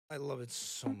I love it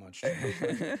so much.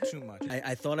 Too much.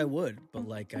 I thought I would, but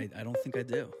like I don't think I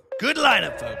do. Good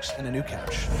lineup, folks, and a new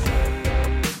couch.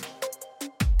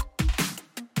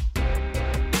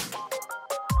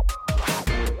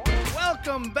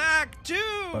 Welcome back to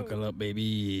Buckle up,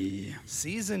 baby.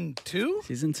 Season 2?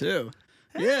 Season 2.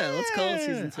 Yeah, let's call it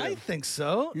Season 2. I think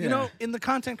so. Yeah. You know, in the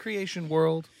content creation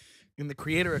world, in the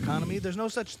creator economy, there's no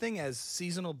such thing as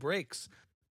seasonal breaks.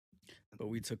 But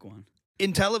we took one.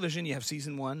 In television, you have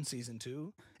season 1, season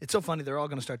 2. It's so funny. They're all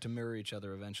going to start to mirror each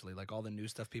other eventually. Like all the new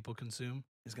stuff people consume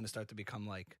is going to start to become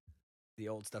like the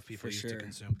old stuff people used to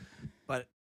consume. But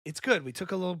it's good. We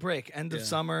took a little break. End of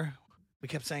summer. We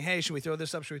kept saying, hey, should we throw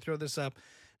this up? Should we throw this up?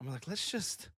 And we're like, let's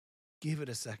just give it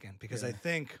a second. Because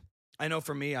I know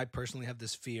for me, I personally have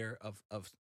this fear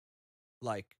of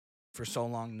like for so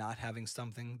long not having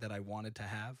something that I wanted to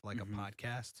have, like a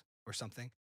podcast or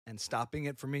something, and stopping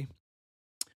it for me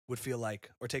would feel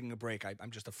like, or taking a break, I'm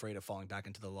just afraid of falling back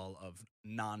into the lull of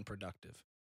non-productive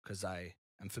because I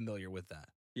am familiar with that.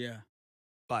 Yeah.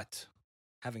 But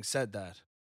having said that,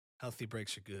 healthy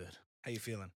breaks are good. How you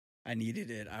feeling? I needed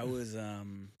it. I was,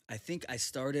 I think I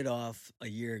started off a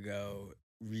year ago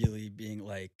really being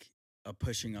like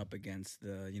pushing up against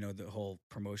the whole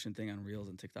promotion thing on Reels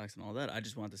and TikToks and all that. I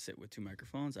just wanted to sit with 2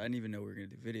 microphones. I didn't even know we were going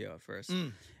to do video at first.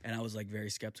 And I was like very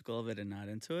skeptical of it and not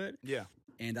into it. Yeah.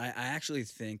 And I actually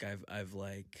think I've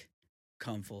like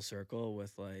come full circle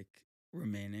with like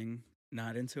remaining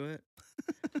not into it.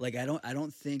 Like I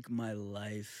don't think my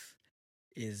life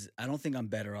I don't think I'm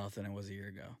better off than I was a year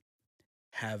ago.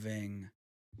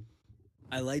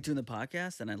 I like doing the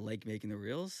podcast and I like making the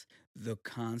reels. The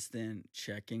constant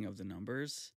checking of the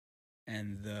numbers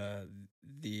and the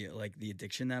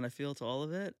addiction that I feel to all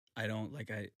of it, I don't like.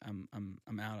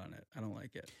 I'm out on it. I don't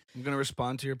like it. I'm gonna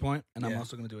respond to your point, and I'm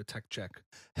also gonna do a tech check.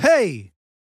 Hey,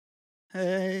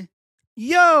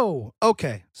 yo.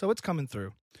 Okay, so it's coming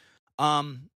through.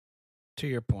 To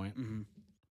your point,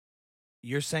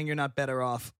 you're saying you're not better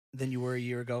off than you were a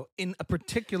year ago in a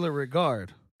particular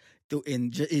regard.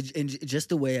 In just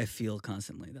the way I feel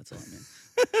constantly. That's all I mean.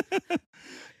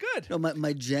 Good. No,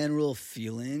 my general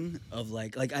feeling of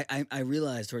like I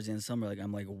realized towards the end of summer, like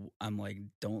I'm like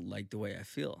don't like the way I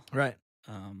feel. Right.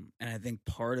 And I think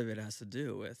part of it has to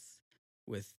do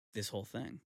with this whole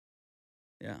thing.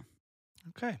 Yeah.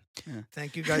 Okay. Yeah.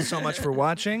 Thank you guys so much for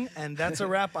watching, and that's a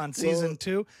wrap on season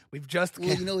 2. We've just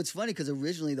it's funny because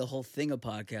originally the whole thing of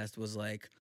podcast was like,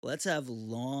 let's have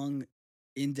long,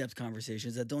 in-depth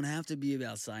conversations that don't have to be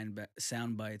about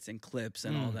sound bites and clips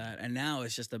and all that. And now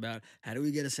it's just about how do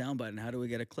we get a sound bite and how do we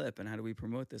get a clip and how do we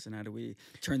promote this and how do we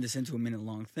turn this into a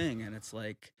minute-long thing. And it's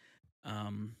like, I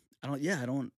don't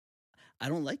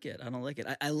like it. I don't like it.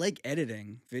 I like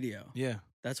editing video. Yeah.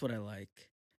 That's what I like.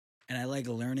 And I like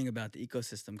learning about the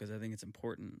ecosystem because I think it's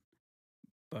important.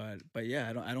 But yeah,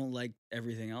 I don't like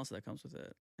everything else that comes with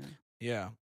it. Yeah.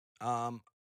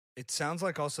 It sounds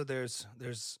like also there's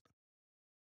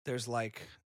like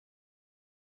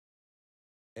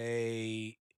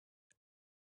a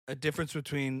difference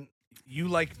between you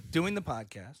like doing the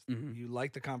podcast, you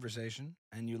like the conversation,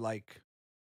 and you like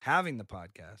having the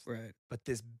podcast. Right. But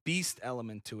this beast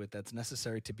element to it that's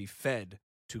necessary to be fed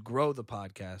to grow the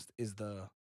podcast is the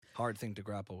hard thing to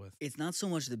grapple with. It's not so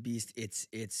much the beast, it's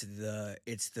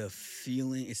the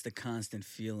feeling, it's the constant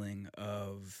feeling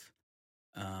of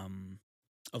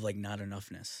like not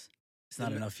enoughness. It's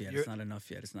not enough yet. It's not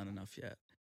enough yet. It's not enough yet.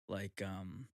 Like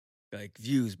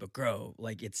views, but grow.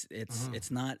 Like it's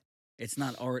not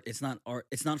art. It's not art.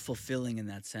 It's not fulfilling in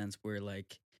that sense where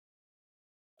like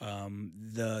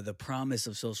the promise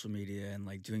of social media and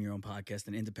like doing your own podcast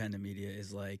and independent media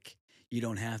is like you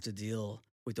don't have to deal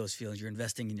with those feelings. You're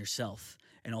investing in yourself,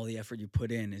 and all the effort you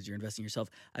put in is you're investing in yourself.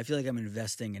 I feel like I'm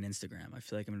investing in Instagram. I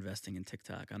feel like I'm investing in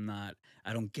TikTok.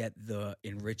 I don't get the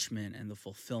enrichment and the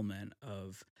fulfillment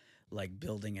of like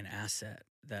building an asset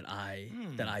that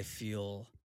I feel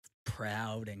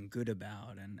proud and good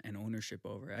about and ownership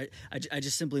over. I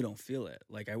just simply don't feel it.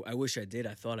 Like I wish I did.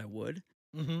 I thought I would.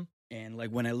 And like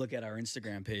when I look at our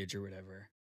Instagram page or whatever,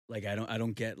 like I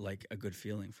don't get like a good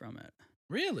feeling from it.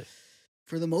 Really?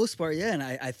 For the most part, yeah. And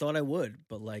I thought I would,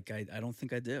 but like I don't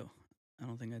think I do. I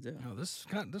don't think I do. No, this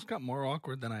got more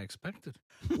awkward than I expected.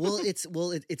 Well,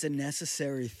 it's a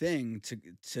necessary thing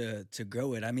to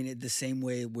grow it. I mean, the same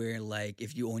way where like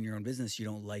if you own your own business, you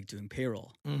don't like doing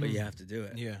payroll, but you have to do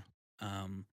it. Yeah.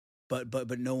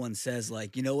 But no one says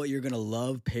like, you know what, you're gonna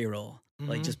love payroll.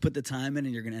 Like just put the time in,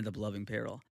 and you're gonna end up loving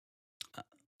payroll.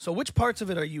 So which parts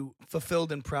of it are you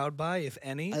fulfilled and proud by, if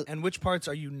any, and which parts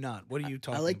are you not? What are you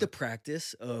talking about? I like the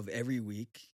practice of every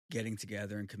week getting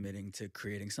together and committing to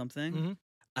creating something.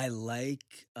 I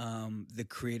like the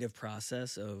creative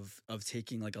process of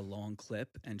taking like a long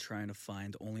clip and trying to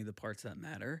find only the parts that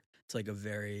matter to like a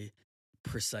very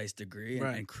precise degree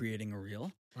and creating a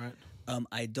reel. Right.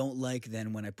 I don't like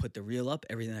then when I put the reel up,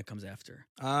 everything that comes after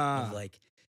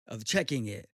of checking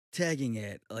it, tagging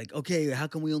it. Like, okay, how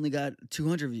come we only got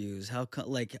 200 views? How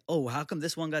come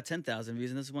this one got 10,000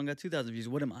 views and this one got 2,000 views?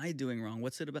 What am I doing wrong?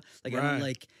 What's it about? Like,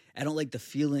 I don't like the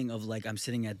feeling of like I'm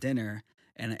sitting at dinner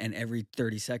and every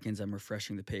 30 seconds I'm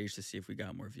refreshing the page to see if we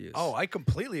got more views. Oh, I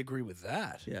completely agree with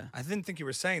that. Yeah. I didn't think you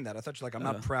were saying that. I thought you're like, I'm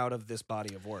not proud of this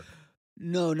body of work.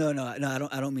 No.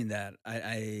 I don't mean that.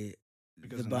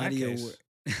 Because the body of work.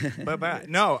 but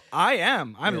no, I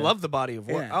am. I love the body of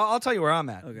work. Yeah. I'll tell you where I'm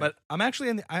at. Okay. But I'm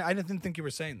actually I didn't think you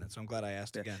were saying that, so I'm glad I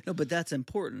asked again. No, but that's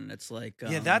important. It's like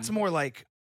that's more like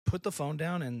put the phone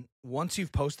down, and once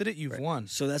you've posted it, you've won.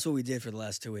 So that's what we did for the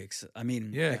last 2 weeks. I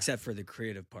mean, except for the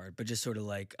creative part, but just sort of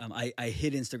like I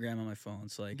hid Instagram on my phone,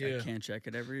 so like I can't check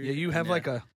it every. Yeah, you have like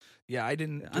a. Yeah, I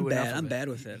didn't. I'm bad. I'm bad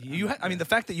with it. I mean, the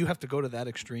fact that you have to go to that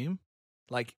extreme.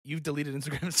 Like you've deleted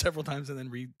Instagram several times and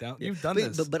then you've done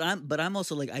this. But I'm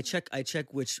also like I check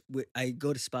which I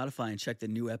go to Spotify and check the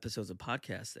new episodes of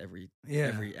podcasts every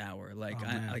hour. Like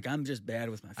I'm just bad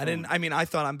with my phone. I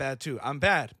thought I'm bad too. I'm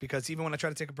bad because even when I try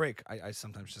to take a break, I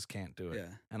sometimes just can't do it. Yeah.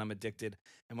 And I'm addicted.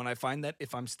 And when I find that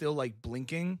if I'm still like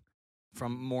blinking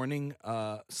from morning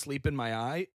sleep in my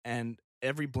eye and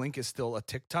every blink is still a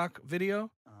TikTok video,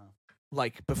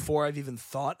 like before I've even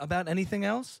thought about anything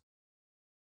else.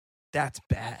 That's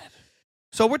bad.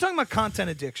 So we're talking about content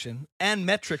addiction and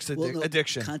metrics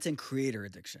addiction. Content creator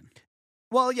addiction.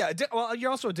 Well, yeah. You're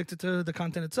also addicted to the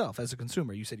content itself as a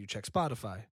consumer. You said you check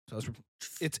Spotify. So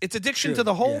it's addiction to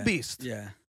the whole beast.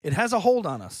 Yeah. It has a hold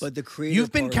on us. But the creative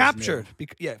you've been captured.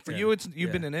 For you,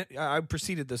 you've been in it. I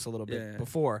preceded this a little bit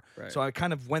before, so I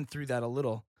kind of went through that a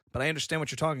little. But I understand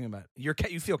what you're talking about.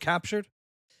 You feel captured.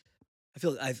 I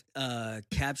feel I've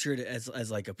captured as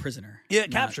like a prisoner. Yeah,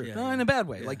 captured. In a bad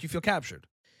way. Yeah. Like you feel captured.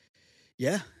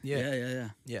 Yeah. Yeah.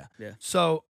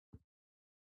 So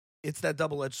it's that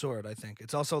double-edged sword, I think.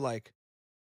 It's also like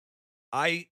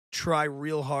I try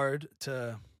real hard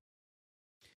to.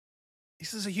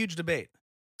 This is a huge debate.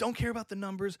 Don't care about the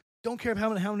numbers. Don't care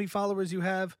about how many followers you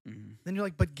have. Mm-hmm. Then you're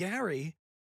like, but Gary,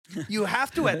 you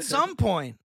have to at some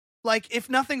point. Like if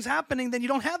nothing's happening, then you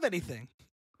don't have anything.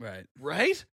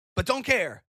 Right? But don't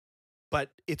care.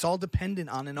 But it's all dependent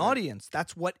on an audience.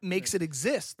 That's what makes it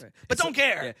exist. Right. But don't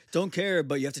care. Yeah. Don't care,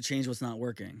 but you have to change what's not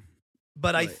working.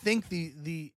 But I think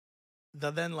the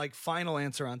then like final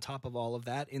answer on top of all of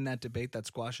that in that debate that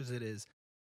squashes it is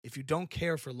if you don't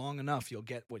care for long enough, you'll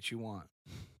get what you want.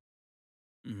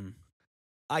 Mm-hmm.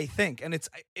 I think. And it's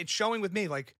showing with me.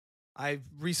 Like I've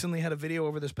recently had a video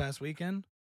over this past weekend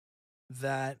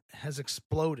that has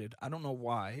exploded. I don't know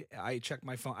why. I check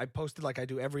my phone. I posted like I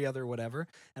do every other whatever,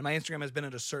 and my Instagram has been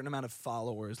at a certain amount of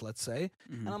followers, let's say.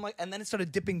 Mm-hmm. And I'm like, and then it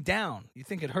started dipping down. You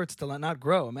think it hurts to not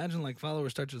grow? Imagine like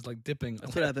followers start just like dipping.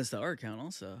 That's what happens to our account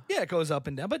also. Yeah, it goes up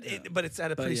and down, but it's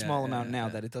at a pretty small amount now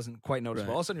that it doesn't quite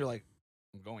noticeable. All of a sudden, you're like,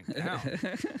 I'm going down,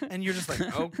 and you're just like,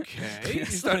 okay. You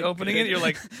start opening it, you're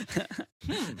like,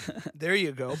 there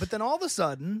you go. But then all of a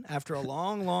sudden, after a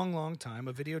long time,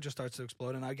 a video just starts to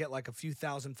explode, and I get like a few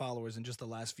thousand followers in just the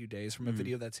last few days from a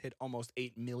video that's hit almost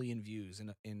 8 million views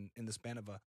in the span of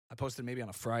I posted maybe on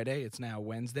a Friday. It's now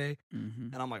Wednesday,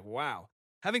 and I'm like, wow.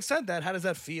 Having said that, how does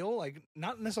that feel? Like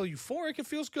not necessarily euphoric. It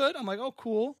feels good. I'm like, oh,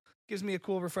 cool. Gives me a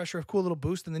cool refresher, a cool little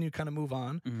boost, and then you kind of move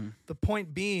on. Mm-hmm. The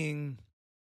point being.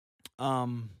 I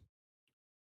don't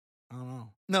know.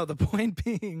 No, the point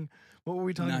being, what were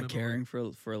we talking about? Not caring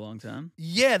for a long time?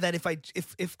 Yeah, that if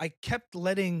I kept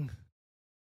letting...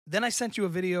 Then I sent you a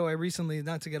video I recently,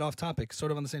 not to get off topic,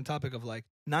 sort of on the same topic of like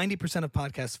 90% of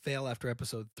podcasts fail after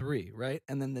episode 3, right?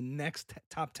 And then the next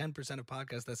top 10% of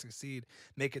podcasts that succeed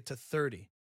make it to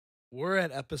 30. We're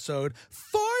at episode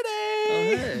 40! Oh,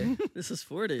 hey, this is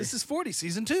 40. This is 40,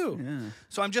 season 2. Yeah.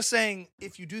 So I'm just saying,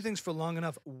 if you do things for long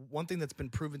enough, one thing that's been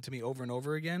proven to me over and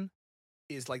over again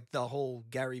is like the whole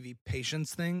Gary Vee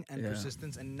patience thing and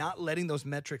persistence, and not letting those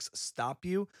metrics stop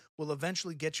you will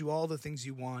eventually get you all the things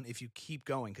you want if you keep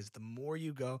going. Because the more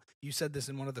you go, you said this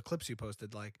in one of the clips you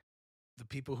posted, like the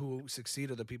people who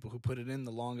succeed are the people who put it in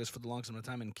the longest for the longest amount of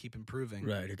time and keep improving.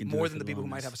 Right. Who can more do than the people who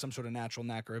might have some sort of natural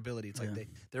knack or ability. It's like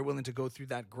they're willing to go through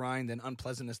that grind and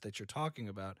unpleasantness that you're talking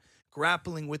about,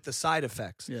 grappling with the side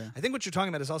effects. Yeah. I think what you're talking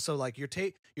about is also like you're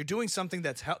doing something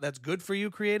that's good for you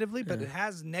creatively, but it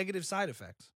has negative side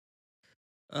effects.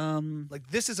 Like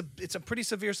this it's a pretty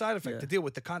severe side effect to deal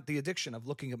with the addiction of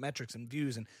looking at metrics and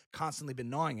views and constantly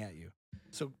been gnawing at you.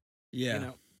 So you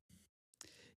know.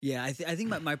 Yeah, I think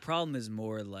my problem is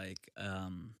more like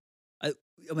I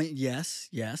mean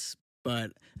yes,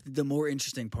 but the more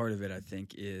interesting part of it I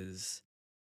think is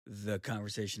the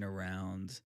conversation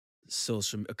around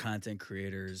social content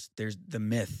creators. There's the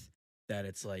myth that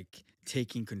it's like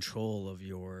taking control of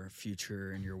your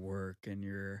future and your work and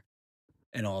your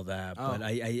and all that. Oh. But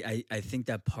I think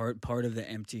that part of the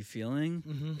empty feeling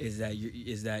Mm-hmm. is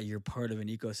that you're part of an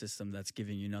ecosystem that's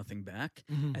giving you nothing back.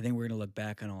 Mm-hmm. I think we're gonna look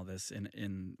back on all this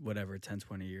in whatever 10,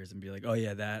 20 years and be like, oh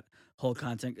yeah, that whole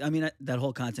content. I mean, that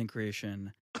whole content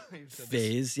creation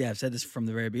phase. Yeah, I've said this from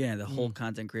the very beginning. The whole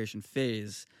content creation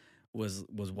phase was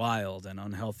wild and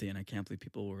unhealthy, and I can't believe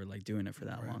people were like doing it for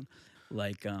that long.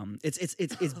 Like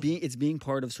it's being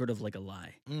part of sort of like a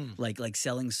lie, like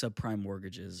selling subprime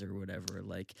mortgages or whatever.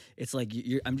 Like it's like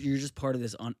you're just part of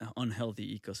this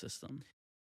unhealthy ecosystem,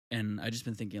 and I just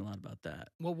been thinking a lot about that.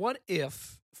 Well, what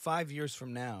if 5 years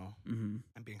from now, Mm-hmm.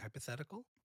 I'm being hypothetical,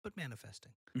 but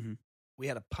manifesting, Mm-hmm. we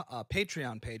had a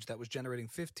Patreon page that was generating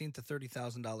 $15,000 to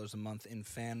 $30,000 a month in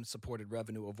fan-supported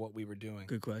revenue of what we were doing?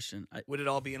 Good question. Would it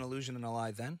all be an illusion and a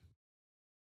lie then?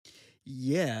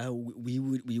 Yeah, we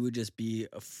would just be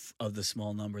of the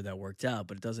small number that worked out,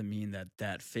 but it doesn't mean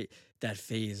that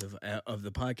phase of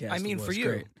the podcast. I mean, was for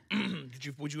you,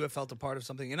 great. would you have felt a part of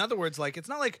something? In other words, like it's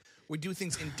not like we do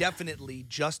things indefinitely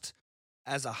just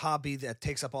as a hobby that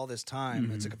takes up all this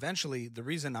time. It's like eventually the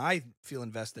reason I feel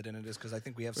invested in it is because I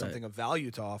think we have something of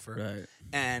value to offer, Right.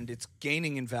 and it's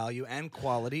gaining in value and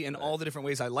quality and all the different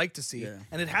ways I like to see it.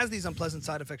 And it has these unpleasant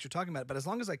side effects you're talking about, but as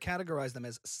long as I categorize them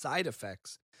as side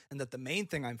effects, and that the main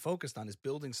thing I'm focused on is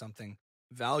building something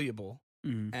valuable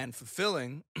and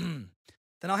fulfilling, then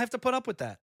I'll have to put up with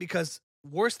that. Because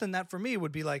worse than that for me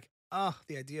would be like,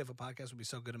 the idea of a podcast would be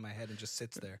so good in my head and just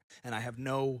sits there, and I have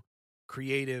no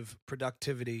creative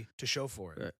productivity to show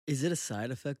for it. Is it a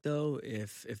side effect though?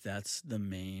 If that's the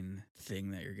main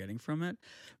thing that you're getting from it,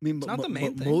 I mean, It's not the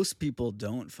main thing. Most people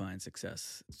don't find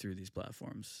success through these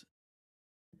platforms.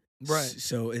 Right.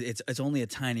 So it's only a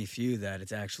tiny few that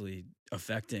it's actually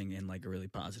affecting in like a really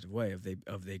positive way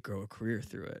if they grow a career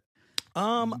through it.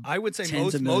 I would say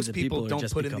Tens of millions most of people don't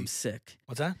just put in become the sick.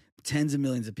 What's that? Tens of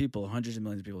millions of people, hundreds of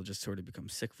millions of people just sort of become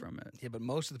sick from it. Yeah, but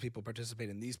most of the people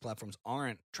participating in these platforms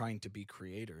aren't trying to be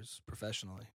creators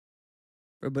professionally.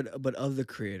 But of the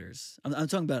creators, I'm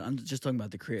just talking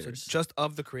about the creators. So just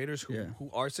of the creators who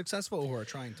are successful or who are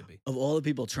trying to be. Of all the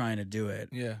people trying to do it,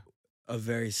 Yeah. a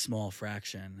very small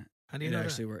fraction. How do you know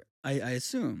actually that? work? I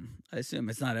assume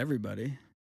it's not everybody.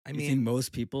 I You mean, think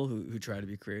most people who try to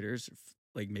be creators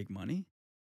like make money?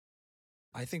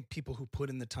 I think people who put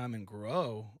in the time and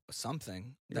grow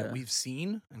something that we've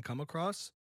seen and come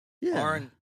across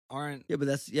aren't. Yeah,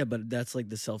 but that's like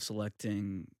the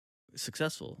self-selecting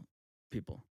successful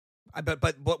people.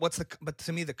 But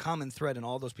to me the common thread in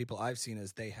all those people I've seen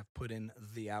is they have put in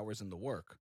the hours and the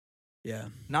work. Yeah.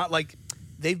 Not like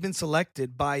they've been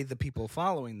selected by the people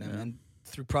following them and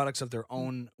through products of their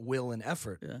own will and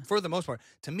effort. Yeah. For the most part,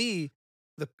 to me,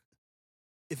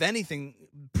 if anything,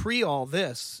 pre all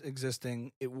this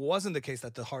existing, it wasn't the case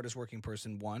that the hardest working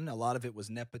person won. A lot of it was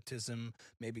nepotism,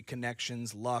 maybe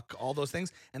connections, luck, all those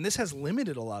things. And this has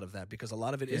limited a lot of that because a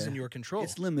lot of it is in your control.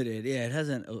 It's limited. Yeah, it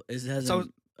hasn't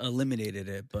eliminated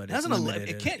it, but it hasn't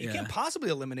you can't possibly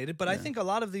eliminate it. But I think a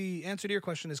lot of the answer to your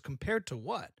question is compared to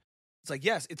what? It's like,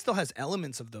 yes, it still has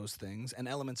elements of those things and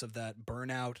elements of that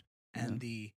burnout and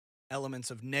the elements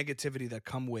of negativity that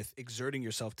come with exerting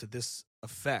yourself to this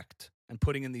effect and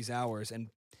putting in these hours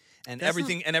and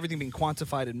everything being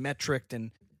quantified and metriced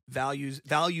and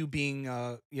value being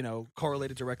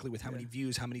correlated directly with how many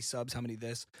views, how many subs, how many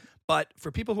this. But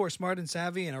for people who are smart and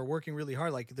savvy and are working really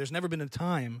hard, like there's never been a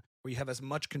time where you have as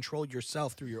much control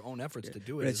yourself through your own efforts to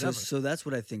do it. Right, so that's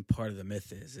what I think part of the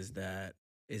myth is that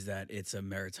it's a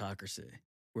meritocracy.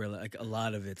 Where like a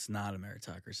lot of it's not a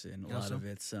meritocracy, and a lot of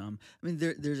it's I mean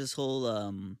there's this whole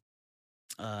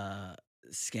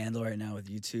scandal right now with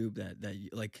YouTube that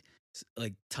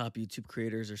like top YouTube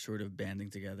creators are sort of banding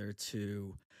together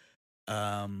to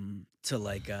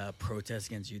protest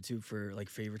against YouTube for like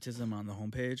favoritism on the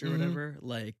homepage or whatever.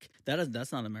 Like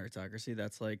that's not a meritocracy.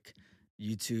 That's like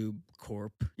YouTube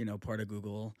Corp, part of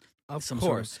Google. Of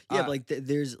course, but like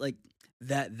there's like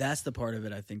that's the part of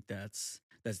it. I think that's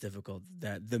difficult.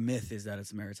 That the myth is that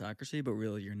it's a meritocracy, but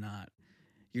really you're not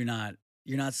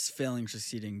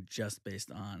succeeding just based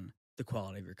on the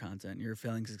quality of your content. You're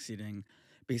succeeding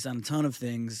based on a ton of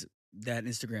things that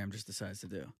Instagram just decides to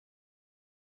do.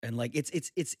 And like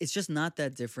it's just not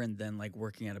that different than like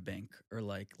working at a bank or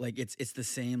like it's the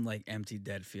same like empty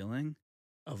dead feeling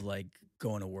of like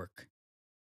going to work.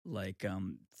 Like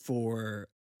for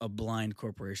a blind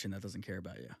corporation that doesn't care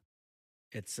about you.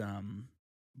 It's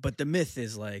but the myth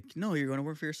is like, no, you're going to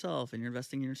work for yourself and you're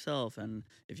investing in yourself, and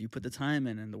if you put the time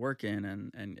in and the work in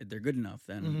and they're good enough,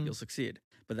 then you'll succeed.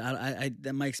 But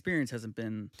my experience hasn't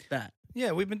been that.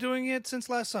 Yeah, we've been doing it since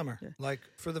last summer, like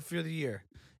for the year.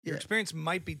 Your experience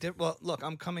might be different. Well, look,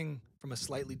 I'm coming from a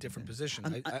slightly different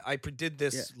position. I did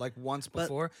this like once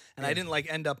before, and I didn't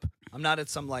like end up. I'm not at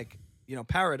some like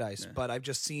paradise, but I've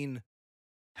just seen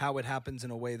how it happens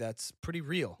in a way that's pretty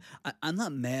real. I'm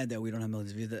not mad that we don't have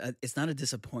millions of views. It's not a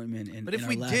disappointment. But if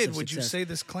we did, would you say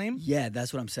this claim? Yeah,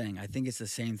 that's what I'm saying. I think it's the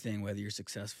same thing whether you're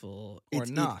successful or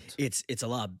not. It's a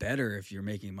lot better if you're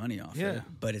making money off it,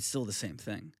 but it's still the same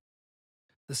thing.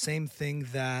 The same thing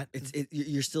that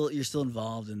you're still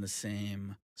involved in the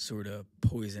same sort of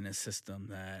poisonous system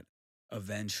that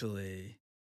eventually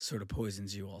sort of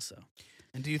poisons you also.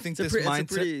 And do you think this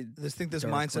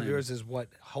mindset of yours is what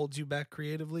holds you back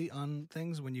creatively on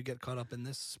things when you get caught up in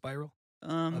this spiral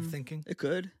of thinking? It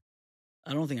could.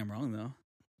 I don't think I'm wrong though.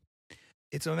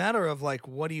 It's a matter of like,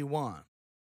 what do you want,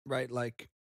 right? Like,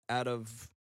 out of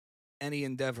any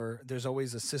endeavor, there's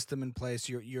always a system in place.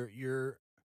 You're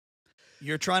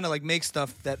trying to like make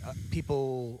stuff that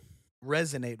people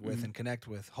resonate with and connect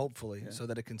with, hopefully, so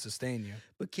that it can sustain you.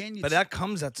 But that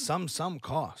comes at some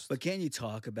cost. But can you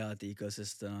talk about the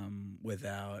ecosystem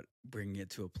without bringing it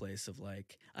to a place of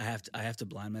like I have to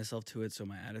blind myself to it so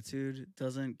my attitude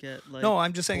doesn't get like? No,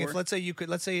 I'm just saying if let's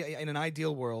say in an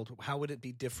ideal world, how would it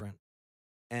be different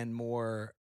and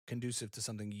more conducive to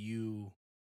something you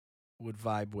would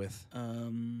vibe with?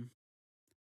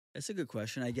 That's a good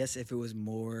question. I guess if it was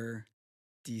more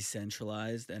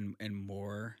decentralized and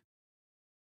more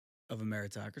of a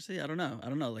meritocracy. I don't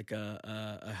know, like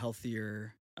a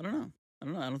healthier. I don't know.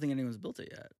 I don't think anyone's built it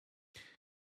yet.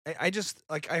 I just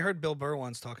like I heard Bill Burr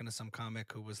once talking to some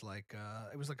comic who was like,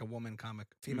 it was like a woman comic,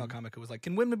 female comic who was like,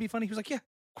 "Can women be funny?" He was like, "Yeah,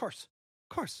 of course.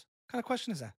 What kind of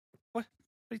question is that? What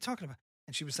are you talking about?"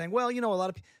 And she was saying, "Well, a lot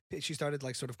of people." She started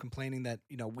like sort of complaining that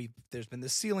there's been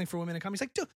this ceiling for women in comedy. He's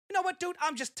like, "Dude, you know what, dude?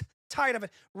 I'm just tired of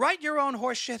it. Write your own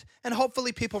horse shit, and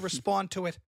hopefully people respond to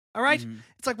it. All right?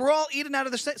 It's like we're all eating out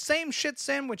of the same shit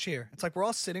sandwich here. It's like we're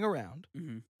all sitting around,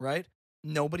 right?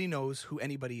 Nobody knows who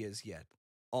anybody is yet,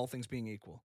 all things being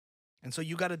equal. And so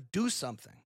you got to do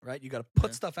something, right? You got to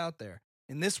put stuff out there.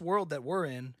 In this world that we're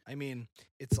in, I mean,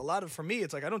 it's a lot of, for me,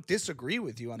 it's like I don't disagree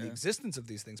with you on the existence of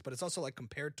these things, but it's also like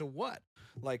compared to what?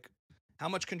 Like, how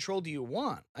much control do you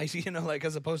want? Like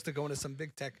as opposed to going to some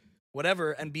big tech,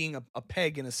 whatever, and being a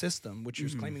peg in a system, which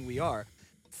you're claiming we are.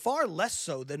 Far less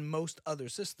so than most other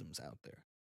systems out there.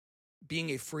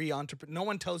 Being a free entrepreneur, no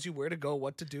one tells you where to go,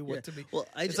 what to do, what to be. Well,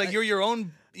 it's like you're your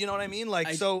own. You know what I mean? Like,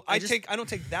 I don't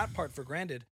take that part for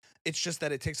granted. It's just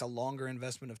that it takes a longer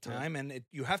investment of time, and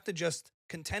you have to just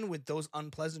contend with those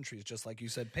unpleasantries, just like you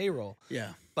said, payroll.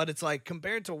 Yeah. But it's like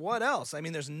compared to what else? I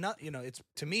mean, there's not. It's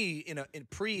to me in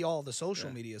pre all the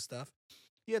social media stuff,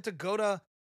 you had to go to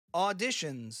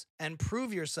auditions and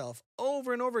prove yourself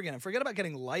over and over again, and forget about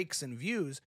getting likes and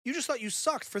views. You just thought you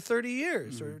sucked for 30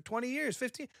 years or 20 years,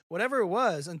 15, whatever it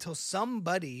was, until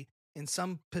somebody in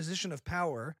some position of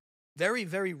power, very,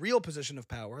 very real position of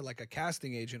power, like a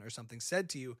casting agent or something, said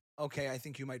to you, "Okay, I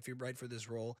think you might be right for this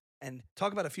role." And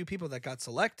talk about a few people that got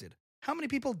selected. How many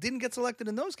people didn't get selected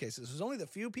in those cases? It was only the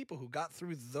few people who got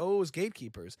through those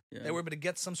gatekeepers that were able to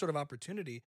get some sort of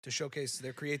opportunity to showcase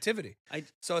their creativity.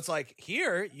 So it's like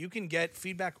here, you can get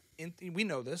feedback. We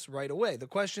know this right away. The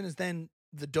question is then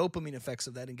the dopamine effects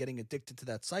of that and getting addicted to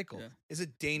that cycle is a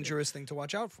dangerous thing to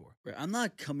watch out for. Right. I'm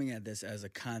not coming at this as a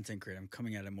content creator. I'm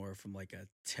coming at it more from like a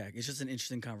tech. It's just an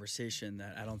interesting conversation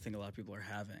that I don't think a lot of people are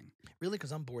having. Really?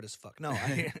 Because I'm bored as fuck. No,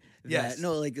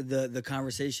 like the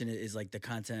conversation is like the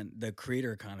content, the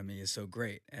creator economy is so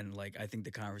great. And like, I think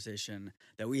the conversation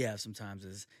that we have sometimes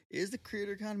is the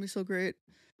creator economy so great?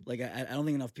 Like, I don't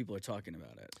think enough people are talking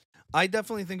about it. I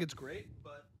definitely think it's great,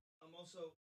 but I'm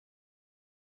also...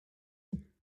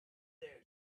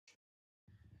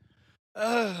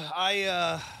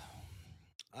 I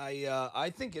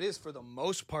think it is for the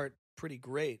most part pretty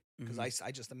great because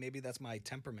I just maybe that's my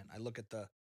temperament. I look at the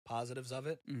positives of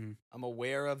it. I'm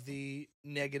aware of the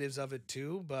negatives of it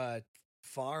too, but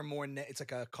far more. It's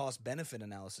like a cost benefit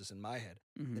analysis in my head.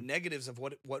 The negatives of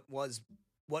what was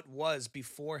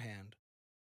beforehand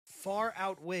far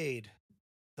outweighed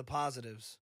the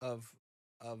positives of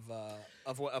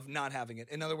not having it.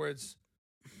 In other words,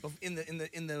 in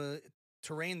the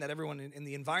terrain that everyone in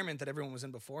the environment that everyone was in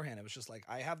beforehand, it was just like,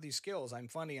 I have these skills, I'm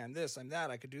funny, I'm this, I'm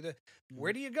that, I could do that.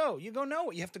 Where do you go? You go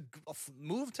nowhere. You have to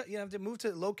move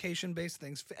to location based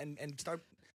things and start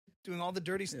doing all the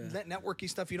dirty networky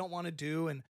stuff you don't want to do,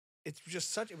 and it's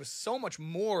just it was so much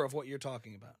more of what you're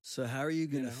talking about. So how are you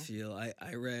gonna feel?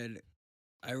 I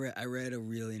read a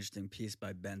really interesting piece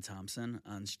by Ben Thompson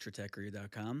on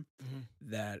stratechery.com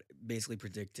that basically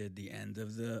predicted the end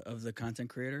of the content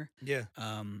creator. Yeah.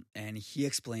 And he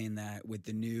explained that with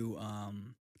the new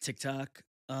TikTok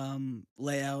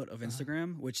layout of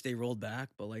Instagram, which they rolled back,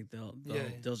 but like they'll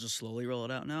just slowly roll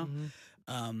it out now.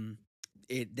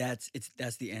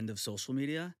 That's the end of social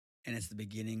media, and it's the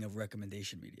beginning of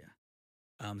recommendation media.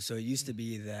 So it used to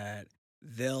be that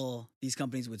these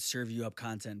companies would serve you up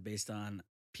content based on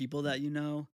people that you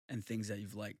know and things that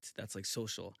you've liked. That's like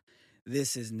social.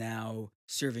 This is now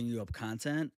serving you up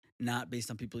content, not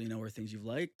based on people you know or things you've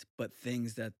liked, but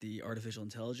things that the artificial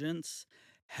intelligence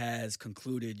has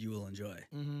concluded you will enjoy.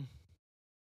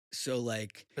 So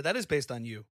like, but that is based on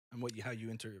you and how you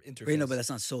interface. Right, no, but that's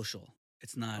not social.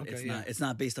 It's not. Okay, it's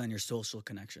not based on your social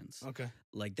connections. Okay.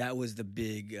 Like that was the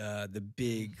big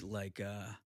like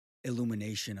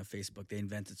illumination of Facebook. They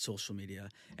invented social media,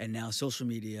 and now social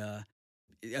media.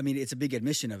 I mean, it's a big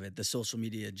admission of it. The social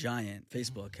media giant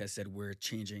Facebook has said we're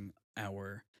changing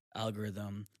our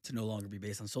algorithm to no longer be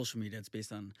based on social media. It's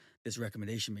based on this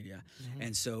recommendation media.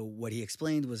 And so what he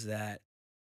explained was that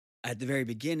at the very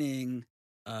beginning,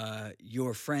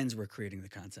 your friends were creating the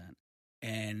content,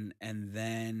 and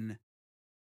then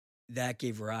that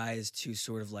gave rise to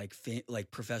sort of like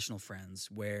professional friends,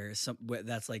 where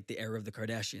that's like the era of the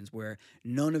Kardashians, where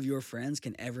none of your friends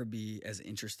can ever be as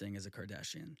interesting as a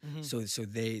Kardashian. So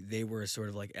they were sort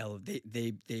of like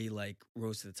they like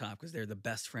rose to the top because they're the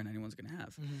best friend anyone's gonna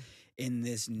have. In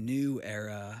this new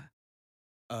era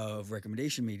of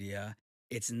recommendation media,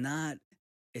 it's not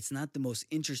the most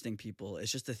interesting people.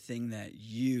 It's just the thing that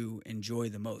you enjoy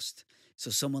the most.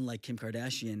 So someone like Kim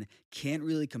Kardashian can't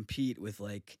really compete with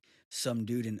like some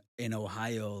dude in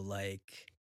Ohio,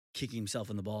 like kicking himself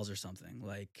in the balls or something.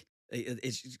 Like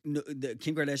Kim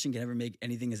Kardashian can never make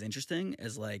anything as interesting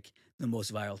as like the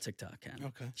most viral TikTok can.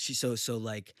 Okay. So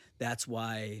like that's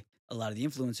why a lot of the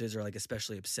influencers are like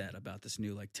especially upset about this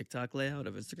new like TikTok layout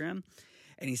of Instagram.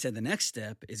 And he said the next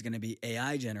step is going to be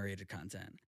AI generated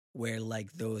content, where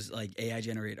like those like AI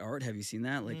generated art. Have you seen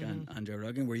that? Like on Joe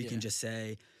Rogan, where you can just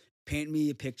say, paint me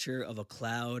a picture of a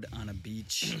cloud on a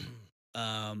beach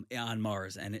on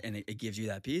Mars, and it gives you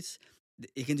that piece.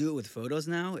 It can do it with photos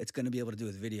now. It's going to be able to do it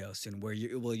with video soon, where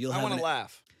you'll have. I want to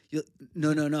laugh.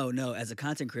 No. As a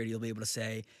content creator, you'll be able to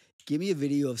say, give me a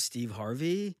video of Steve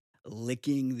Harvey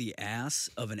licking the ass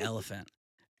of an elephant.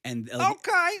 And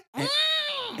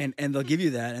and they'll give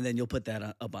you that, and then you'll put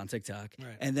that up on TikTok.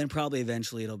 Right. And then probably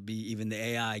eventually it'll be even the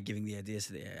AI giving the ideas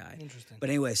to the AI. Interesting. But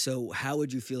anyway, so how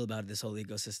would you feel about this whole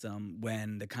ecosystem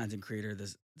when the content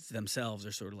creators themselves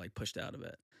are sort of like pushed out of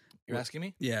it? You're asking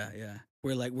me? Yeah.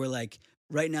 We're like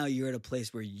right now you're at a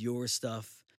place where your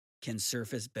stuff can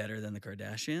surface better than the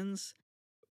Kardashians,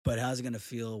 but how's it going to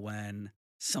feel when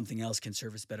something else can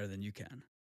surface better than you can?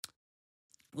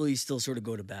 Will you still sort of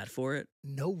go to bat for it?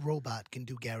 No robot can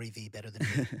do Gary Vee better than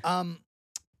me.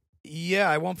 Yeah,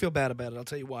 I won't feel bad about it. I'll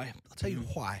tell you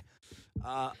why.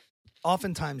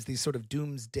 Oftentimes, these sort of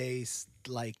doomsday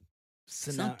like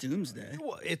it's not doomsday.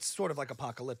 It's sort of like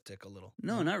apocalyptic a little.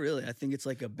 No, not really. I think it's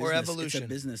like a business, or evolution. It's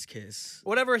a business case.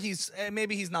 Whatever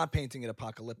maybe he's not painting it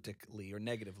apocalyptically or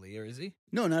negatively, or is he?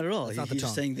 No, not at all. He's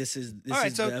just saying this is all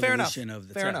right, so the fair evolution enough. of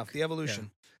the fair tech. enough. The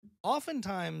evolution. Yeah.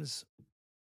 Oftentimes,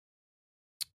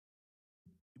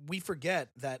 we forget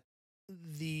that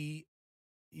the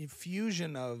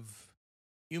fusion of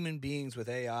human beings with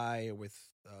AI or with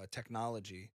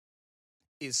technology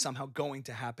is somehow going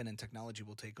to happen, and technology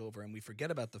will take over. And we forget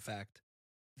about the fact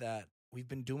that we've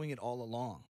been doing it all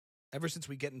along. Ever since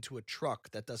we get into a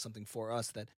truck that does something for us,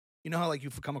 that, you know how like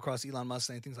you've come across Elon Musk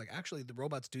saying things like, actually, the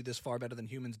robots do this far better than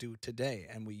humans do today,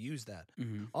 and we use that.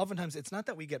 Oftentimes, it's not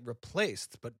that we get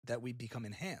replaced, but that we become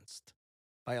enhanced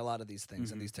by a lot of these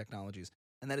things and these technologies.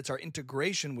 And that it's our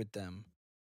integration with them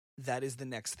that is the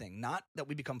next thing. Not that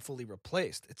we become fully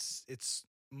replaced. It's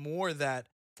more that,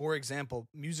 for example,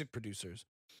 music producers,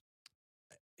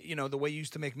 you know, the way you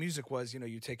used to make music was, you know,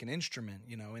 you take an instrument,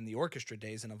 you know, in the orchestra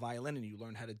days and a violin, and you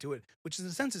learn how to do it, which in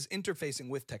a sense is interfacing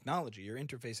with technology. You're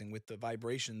interfacing with the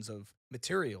vibrations of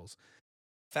materials.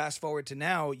 Fast forward to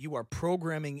now, you are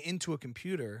programming into a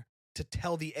computer to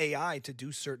tell the AI to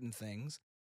do certain things.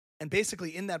 And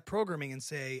basically in that programming and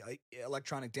say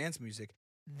electronic dance music,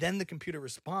 then the computer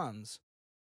responds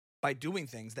by doing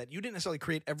things that you didn't necessarily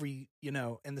create every, you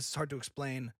know, and this is hard to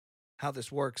explain how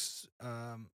this works,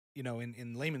 you know,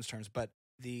 in layman's terms, but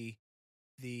the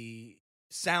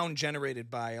sound generated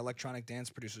by electronic dance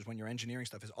producers when you're engineering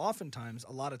stuff is oftentimes,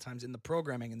 a lot of times, in the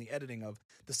programming and the editing of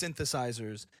the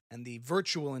synthesizers and the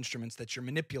virtual instruments that you're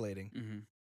manipulating. Mm-hmm.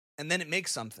 And then it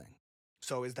makes something.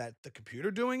 So is that the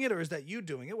computer doing it or is that you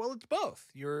doing it? Well, it's both.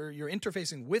 You're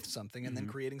interfacing with something and then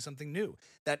creating something new.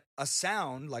 That a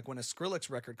sound, like when a Skrillex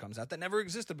record comes out that never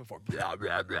existed before, blah,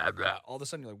 blah, blah, blah, all of a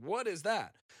sudden you're like, what is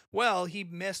that? Well, he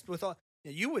messed with all.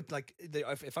 You would like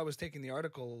if I was taking the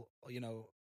article,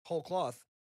 whole cloth.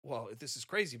 Well, this is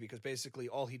crazy because basically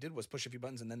all he did was push a few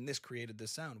buttons and then this created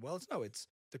this sound. Well, it's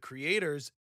the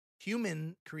creators.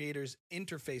 Human creators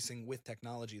interfacing with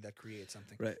technology that creates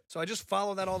something. Right. So I just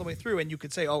follow that all the way through, and you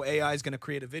could say, "Oh, AI is going to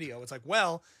create a video." It's like,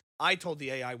 well, I told the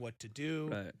AI what to do,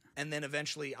 Right. and then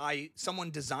eventually,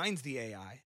 someone designs the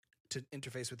AI to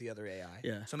interface with the other AI.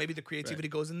 Yeah. So maybe the creativity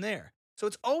goes in there. So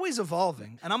it's always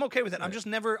evolving, and I'm okay with it. Right. I'm just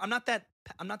never. I'm not that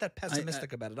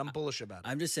pessimistic about it. I'm bullish about it.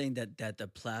 I'm just saying that the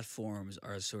platforms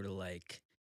are sort of like,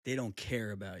 they don't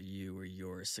care about you or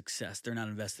your success. They're not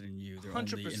invested in you. They're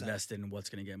 100%. only invested in what's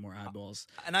going to get more eyeballs.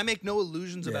 And I make no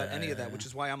illusions about Yeah, any of that, yeah. which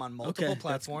is why I'm on multiple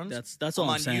platforms. That's all I'm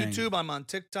I'm on saying. YouTube. I'm on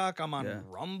TikTok. I'm on Yeah.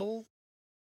 Rumble.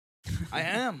 I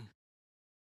am.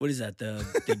 What is that?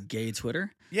 The gay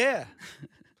Twitter? Yeah.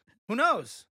 Who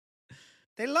knows?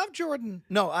 They love Jordan.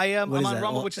 No, I am. What I'm is on that?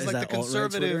 Rumble, which is like the that alt-right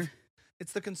conservative. Twitter?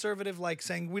 It's the conservative, like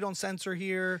saying we don't censor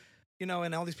here,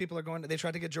 and all these people are going. They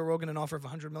tried to get Joe Rogan an offer of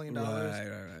 $100 million.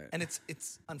 Right. And it's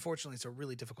unfortunately it's a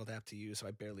really difficult app to use, so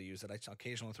I barely use it. I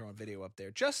occasionally throw a video up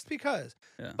there just because.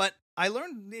 Yeah. But I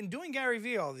learned in doing Gary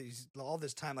Vee all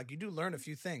this time, like you do learn a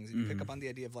few things, and you pick Mhm. up on the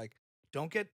idea of like,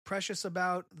 don't get precious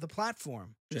about the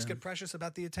platform. Just Yeah. get precious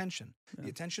about the attention. Yeah. The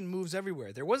attention moves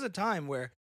everywhere. There was a time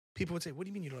where people would say, "What do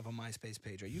you mean you don't have a MySpace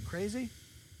page? Are you crazy?"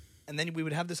 And then we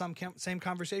would have this same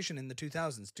conversation in the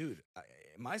 2000s. Dude,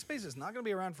 MySpace is not going to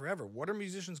be around forever. What are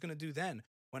musicians going to do then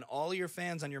when all of your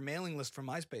fans on your mailing list from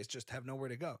MySpace just have nowhere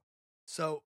to go?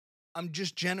 So I'm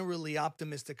just generally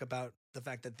optimistic about the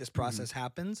fact that this process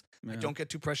happens. I Yeah. don't get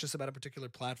too precious about a particular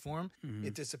platform. Mhm.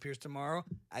 It disappears tomorrow.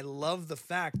 I love the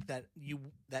fact that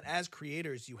that as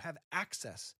creators, you have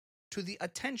access to the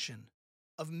attention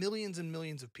of millions and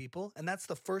millions of people. And that's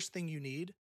the first thing you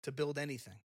need to build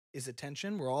anything is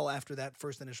attention. We're all after that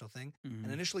first initial thing. Mhm.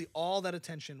 And initially, all that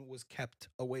attention was kept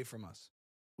away from us.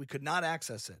 We could not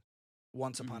access it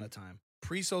once upon a time.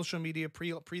 Pre-social media,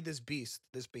 pre this beast,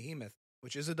 this behemoth,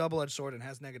 which is a double-edged sword and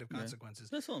has negative Yeah. consequences.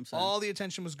 That's what I'm saying. All the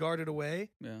attention was guarded away,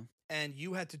 Yeah. and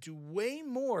you had to do way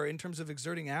more in terms of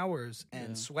exerting hours and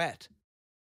Yeah. sweat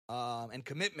and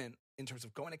commitment in terms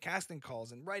of going to casting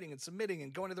calls and writing and submitting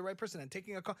and going to the right person and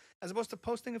taking a call, as opposed to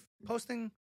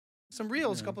posting some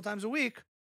reels a Yeah. couple times a week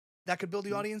that could build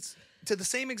the audience to the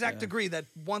same exact Yeah. degree that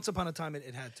once upon a time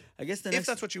it had to. I guess If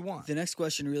that's what you want. the next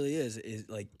question really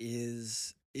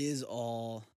is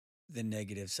all the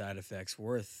negative side effects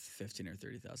worth $15,000 or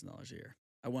 $30,000 a year?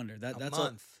 I wonder. That's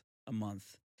month. a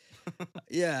month.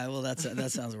 Yeah, well, that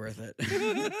sounds worth it.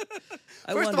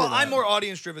 I First of wonder all, I'm that. more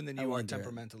audience driven than I you are wonder.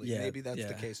 temperamentally. Yeah, Maybe that's the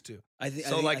yeah. case too. I think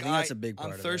So I think that's a big part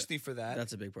I'm of it. thirsty for that.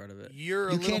 That's a big part of it. You're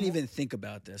a You little can't more- even think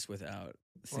about this without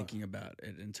thinking about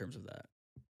it in terms of that.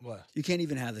 what? You can't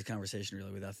even have this conversation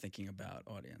really without thinking about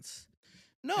audience.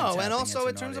 No, tapping and also into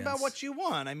it an turns about audience. what you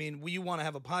want. I mean, you want to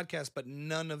have a podcast, but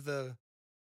none of the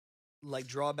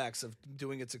drawbacks of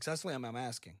doing it successfully. I'm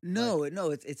asking. No,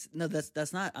 it's no.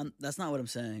 That's not what I'm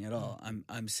saying at all.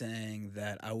 I'm saying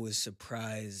that I was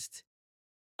surprised.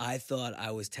 I thought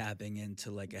I was tapping into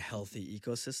like a healthy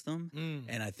ecosystem,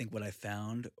 and I think what I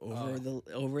found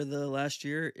over the last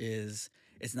year is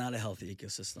it's not a healthy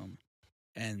ecosystem.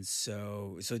 And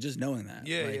so just knowing that,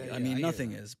 Yeah, like, yeah, I yeah, mean, I hear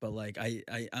nothing that. is, but like I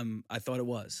thought it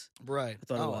was. Right. I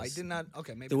thought it oh, I was. did not.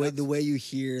 Okay, maybe The way you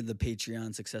hear the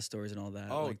Patreon success stories and all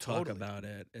that, Oh, like talk totally. about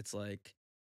it, it's like,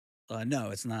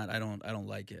 no, it's not. I don't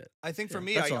like it. I think for Yeah,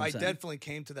 me, that's all I'm I saying. definitely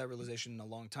came to that realization a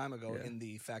long time ago Yeah. in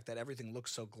the fact that everything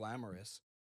looks so glamorous.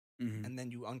 Mhm. And then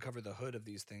you uncover the hood of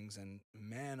these things, and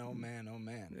man, oh man, oh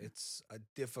man, Yeah. it's a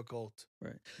difficult,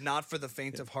 Right. not for the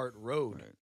faint Yeah. of heart road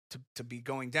Right. to be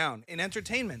going down in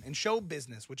entertainment and show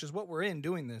business, which is what we're in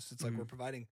doing this. It's like Mhm. we're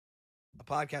providing a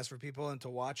podcast for people and to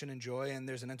watch and enjoy, and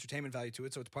there's an entertainment value to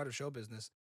it, so it's part of show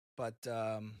business. But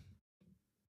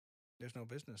there's no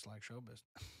business like show business.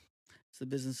 It's the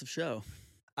business of show.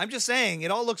 I'm just saying,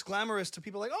 it all looks glamorous to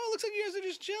people like, oh, it looks like you guys are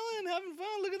just chilling, having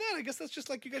fun. Look at that. I guess that's just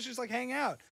like you guys just like hang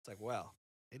out. It's like, well,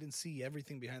 they didn't see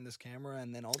everything behind this camera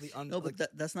and then all the No, but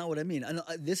that's not what I mean.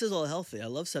 This is all healthy. I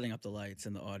love setting up the lights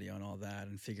and the audio and all that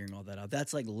and figuring all that out.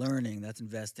 That's like learning. That's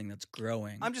investing. That's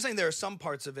growing. I'm just saying there are some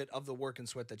parts of it, of the work and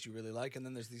sweat that you really like, and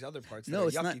then there's these other parts that No, are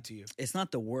it's yucky not- to you. It's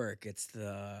not the work. It's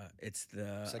the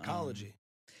Psychology.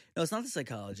 No, it's not the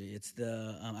psychology. It's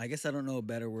the I guess I don't know a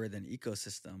better word than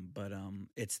ecosystem, but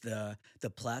it's the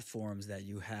platforms that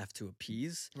you have to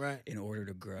appease in order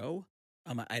to grow.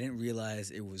 I didn't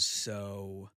realize it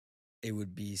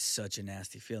would be such a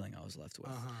nasty feeling I was left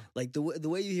with. Like the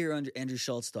way you hear Andrew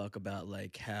Schultz talk about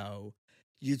like how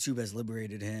YouTube has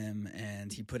liberated him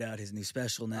and he put out his new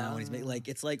special now and he's made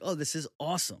it's like, oh, this is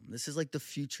awesome. This is like the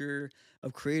future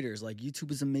of creators. Like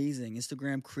YouTube is amazing.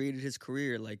 Instagram created his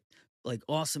career. Like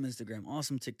awesome Instagram,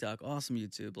 awesome TikTok, awesome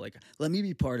YouTube. Like let me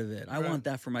be part of it. I want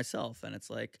that for myself. And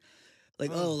it's like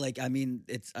I mean,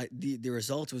 the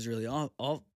result was really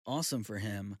awesome for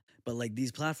him, but like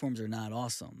these platforms are not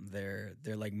awesome. They're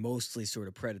like mostly sort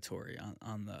of predatory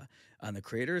on the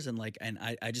creators and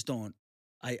I just don't.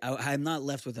 I'm not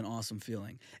left with an awesome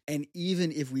feeling. And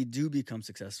even if we do become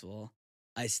successful,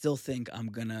 I still think I'm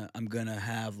gonna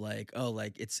have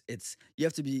it's you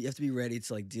have to be ready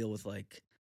to like deal with like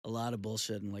a lot of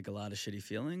bullshit and like a lot of shitty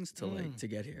feelings to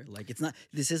get here. Like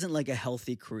this isn't like a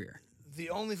healthy career. The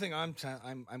only thing I'm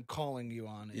calling you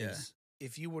on is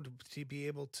if you were to be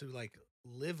able to like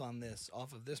live on this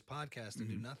off of this podcast and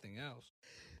do nothing else.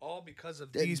 All because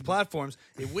of these platforms,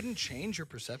 it wouldn't change your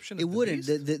perception of it wouldn't.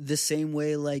 The same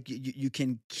way like you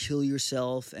can kill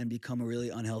yourself and become a really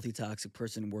unhealthy, toxic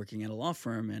person working at a law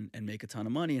firm and make a ton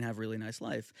of money and have a really nice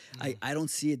life. I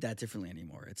don't see it that differently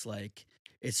anymore. It's like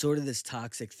it's sort of this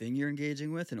toxic thing you're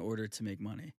engaging with in order to make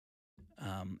money.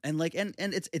 And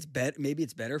it's maybe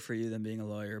it's better for you than being a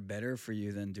lawyer, better for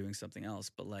you than doing something else,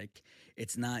 but like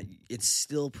it's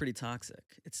still pretty toxic.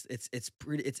 It's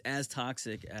as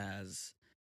toxic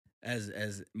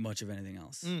as much of anything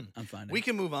else. I'm finding. We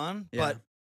can move on, but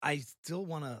I still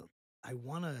want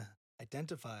to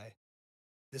identify.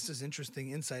 This is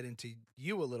interesting insight into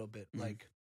you a little bit. Like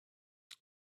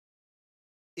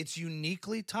it's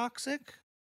uniquely toxic,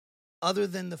 other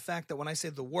than the fact that when I say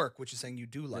the work, which is saying you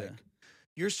do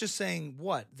you're just saying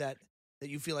what that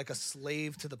you feel like a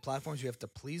slave to the platforms. You have to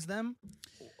please them.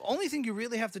 Only thing you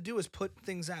really have to do is put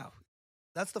things out.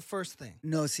 That's the first thing.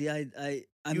 No, see,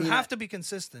 you have to be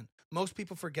consistent. Most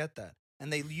people forget that,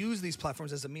 and they use these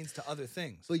platforms as a means to other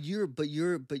things. But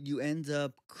you end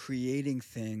up creating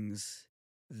things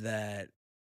that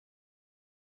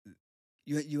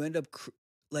you end up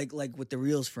like with the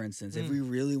Reels, for instance. If we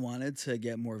really wanted to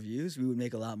get more views, we would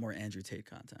make a lot more Andrew Tate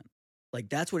content. Like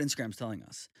that's what Instagram's telling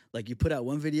us. Like you put out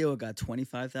one video, it got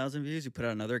 25,000 views. You put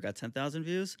out another, it got 10,000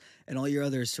 views, and all your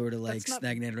others sort of like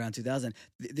stagnated around 2,000.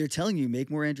 They're telling you make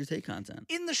more Andrew Tate content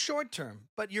in the short term,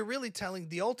 but you're really telling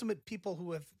the ultimate people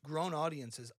who have grown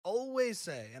audiences always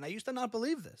say, and I used to not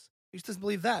believe this. I used to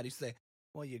believe that. I used to say,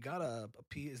 well, you gotta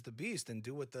appease the beast and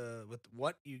do with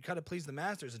what you gotta please the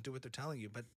masters and do what they're telling you.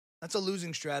 But that's a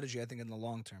losing strategy, I think, in the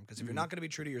long term. Because if you're not going to be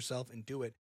true to yourself and do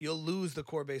it, you'll lose the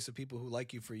core base of people who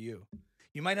like you for you.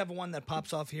 You might have one that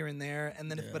pops off here and there, and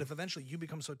then if eventually you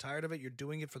become so tired of it, you're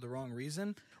doing it for the wrong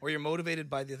reason, or you're motivated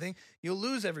by the thing, you'll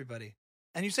lose everybody.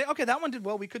 And you say, okay, that one did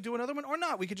well, we could do another one, or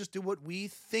not. We could just do what we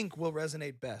think will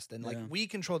resonate best, and we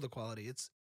control the quality.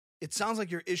 It sounds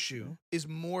like your issue is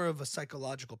more of a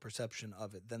psychological perception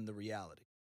of it than the reality.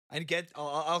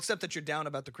 I'll accept that you're down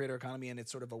about the creator economy, and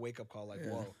it's sort of a wake-up call, like,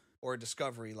 whoa. Or a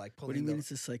discovery, like pulling. What do you mean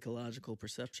it's a psychological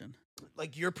perception?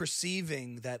 Like you're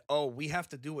perceiving that, oh, we have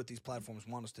to do what these platforms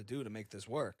want us to do to make this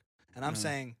work. And I'm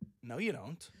saying, no, you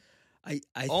don't.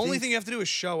 Only thing you have to do is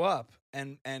show up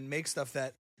and make stuff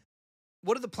that.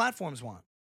 What do the platforms want?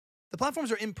 The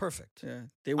platforms are imperfect. Yeah,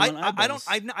 they want eyeballs.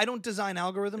 I don't design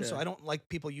algorithms, so I don't like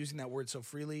people using that word so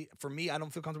freely. For me, I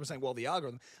don't feel comfortable saying, well, the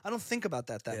algorithm. I don't think about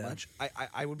that much.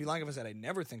 I would be lying if I said I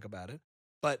never think about it.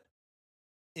 But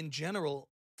in general,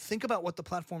 think about what the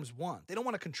platforms want. They don't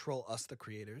want to control us, the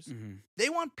creators. They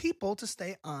want people to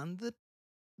stay on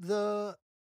the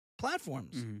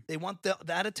platforms. They want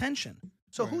that attention.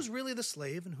 So who's really the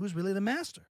slave and who's really the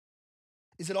master?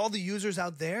 Is it all the users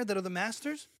out there that are the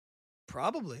masters?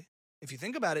 Probably. If you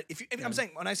think about it, I'm saying,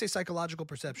 when I say psychological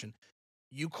perception,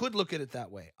 you could look at it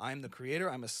that way. I'm the creator.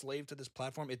 I'm a slave to this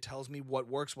platform. It tells me what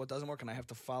works, what doesn't work, and I have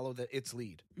to follow its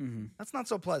lead. That's not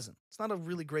so pleasant. It's not a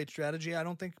really great strategy, I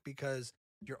don't think, because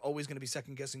you're always going to be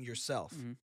second-guessing yourself.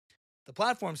 The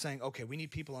platform's saying, okay, we need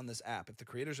people on this app. If the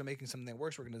creators are making something that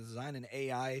works, we're going to design an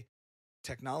AI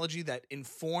technology that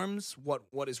informs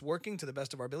what is working to the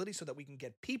best of our ability so that we can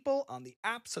get people on the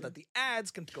app so that the ads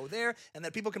can go there and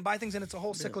that people can buy things, and it's a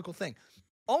whole cyclical thing.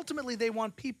 Ultimately, they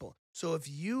want people. So if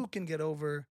you can get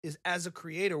over, is as a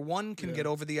creator, one can get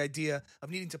over the idea of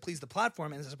needing to please the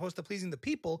platform, and as opposed to pleasing the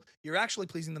people, you're actually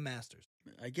pleasing the masters.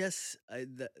 I guess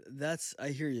that's I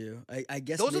hear you. I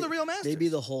guess those are the real masters. Maybe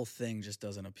the whole thing just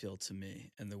doesn't appeal to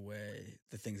me and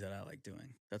the things that I like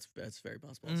doing. That's very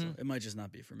possible. So it might just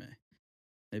not be for me.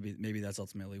 Maybe that's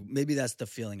ultimately that's the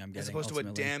feeling I'm getting. As opposed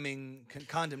ultimately. To a damning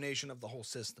condemnation of the whole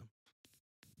system.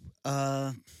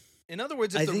 In other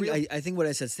words, if I think what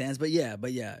I said stands, but yeah,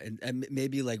 and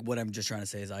maybe like what I'm just trying to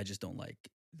say is I just don't like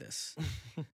this.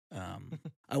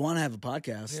 I want to have a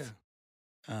podcast,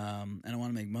 and I want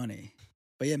to make money,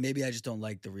 but yeah, maybe I just don't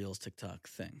like the Reels TikTok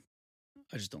thing.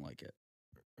 I just don't like it.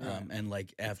 Right. And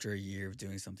like after a year of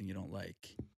doing something you don't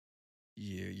like,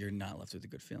 you're not left with a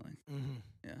good feeling. Mm-hmm.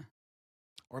 Yeah,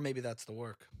 or maybe that's the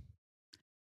work.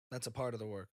 That's a part of the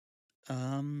work.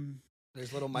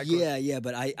 There's little micro. Yeah,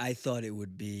 but I thought it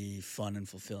would be fun and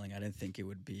fulfilling. I didn't think it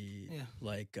would be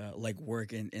like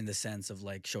work in the sense of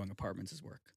like showing apartments as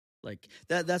work. Like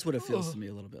that's what it feels to me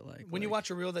a little bit like. When you watch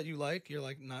a reel that you like, you're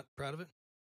like not proud of it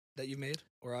that you've made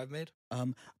or I've made.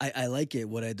 I like it.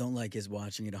 What I don't like is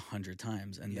watching it 100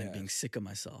 times and then being sick of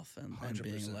myself and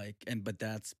being like but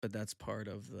that's part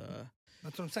of the.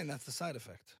 That's what I'm saying. That's the side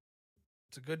effect.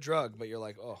 It's a good drug, but you're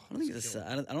like, oh. I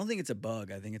don't think it's a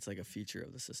bug. I think it's like a feature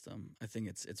of the system. I think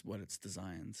it's what it's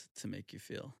designed to make you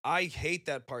feel. I hate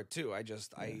that part too. I guess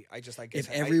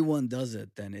if everyone does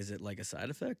it, then is it like a side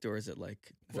effect, or is it like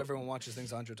if everyone watches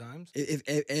things 100 times? If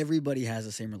everybody has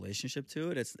the same relationship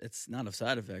to it, it's not a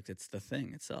side effect. It's the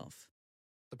thing itself.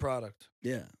 The product.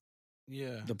 Yeah.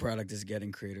 Yeah. The product is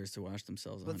getting creators to watch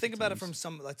themselves. But think about it from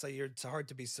some. Let's say it's hard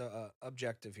to be so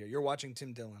objective here. You're watching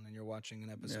Tim Dillon and you're watching an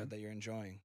episode that you're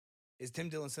enjoying. Is Tim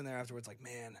Dillon sitting there afterwards like,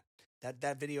 man,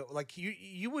 that video, like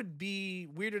you would be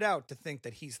weirded out to think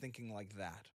that he's thinking like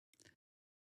that.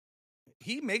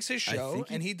 He makes his show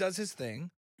and he does his thing.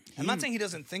 I'm not saying he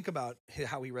doesn't think about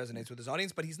how he resonates with his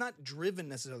audience, but he's not driven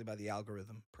necessarily by the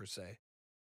algorithm per se.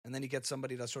 And then you get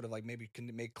somebody that sort of like maybe can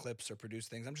make clips or produce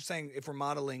things. I'm just saying if we're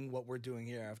modeling what we're doing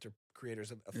here after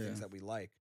creators of things that we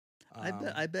like.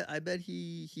 I bet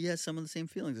he has some of the same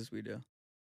feelings as we do.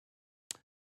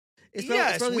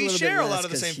 Yes, we share a lot of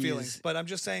the same feelings, but I'm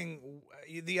just saying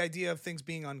the idea of things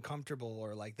being uncomfortable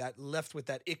or like that left with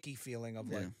that icky feeling of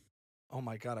like, oh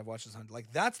my God, I've watched this.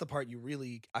 Like that's the part you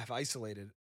really have isolated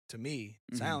to me.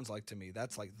 Sounds like to me.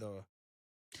 That's like the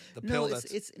pill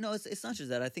it's not just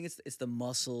that. I think it's the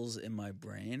muscles in my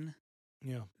brain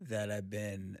that I've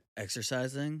been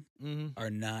exercising are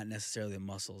not necessarily the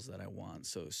muscles that I want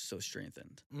so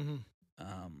strengthened.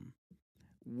 And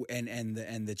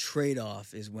the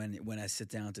trade-off is when I sit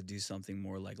down to do something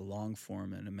more like long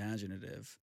form and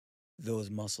imaginative, those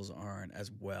muscles aren't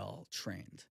as well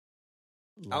trained.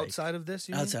 Like, outside of this,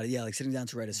 like sitting down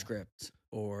to write a script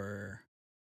or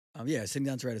sitting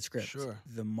down to write a script. Sure.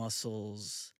 The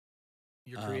muscles.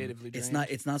 You're creatively drained.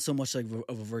 It's not so much like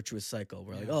of a virtuous cycle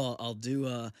where like, oh, I'll do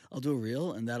a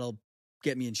reel and that'll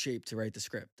get me in shape to write the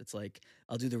script. It's like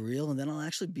I'll do the reel and then I'll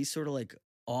actually be sort of like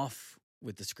off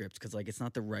with the script because like it's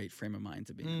not the right frame of mind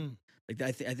to be in. Like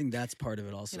I think that's part of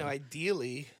it also.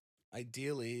 Ideally,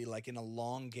 like in a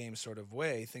long game sort of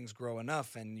way, things grow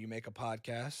enough and you make a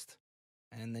podcast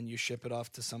and then you ship it off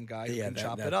to some guy who can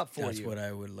chop it up for you. That's what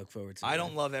I would look forward to. I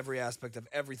don't love every aspect of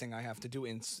everything I have to do.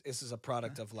 And this is a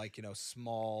product of like,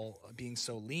 small, being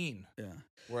so lean. Yeah.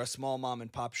 We're a small mom and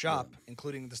pop shop,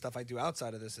 including the stuff I do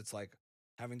outside of this. It's like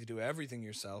having to do everything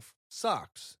yourself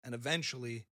sucks. And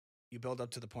eventually you build up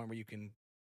to the point where you can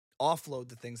offload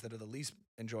the things that are the least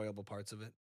enjoyable parts of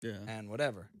it. Yeah. And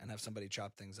whatever. And have somebody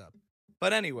chop things up.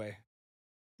 But anyway.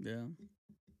 Yeah.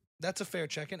 That's a fair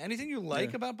check-in. Anything you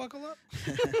like about Buckle Up?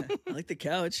 I like the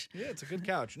couch. Yeah, it's a good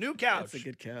couch. New couch. It's a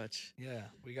good couch. Yeah,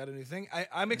 we got a new thing.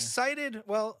 I'm excited.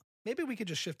 Well, maybe we could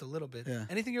just shift a little bit. Yeah.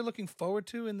 Anything you're looking forward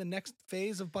to in the next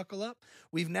phase of Buckle Up?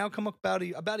 We've now come about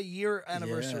a year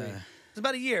anniversary. Yeah. It's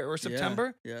about a year, or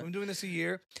September. Yeah. We've been doing this a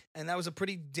year, and that was a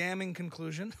pretty damning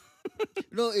conclusion.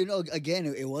 No, again,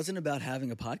 it wasn't about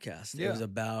having a podcast. Yeah.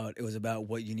 It was about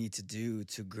what you need to do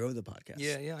to grow the podcast.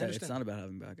 Yeah, I understand. It's not about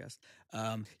having a podcast.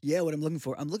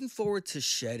 What I'm looking forward to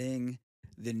shedding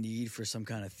the need for some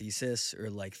kind of thesis or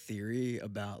like theory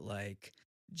about like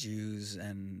Jews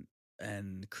and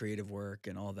creative work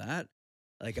and all that.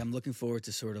 Like I'm looking forward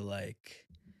to sort of like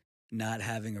not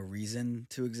having a reason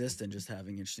to exist and just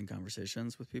having interesting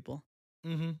conversations with people.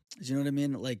 Mm-hmm. Do you know what I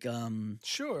mean? Like,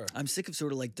 sure. I'm sick of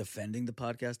sort of like defending the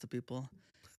podcast to people.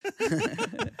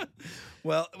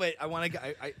 Well, wait,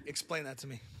 I explain that to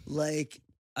me. Like,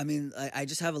 I mean, I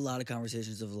just have a lot of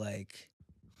conversations of like,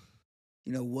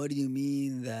 what do you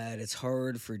mean that it's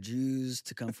hard for Jews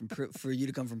to come from for you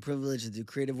to come from privilege and do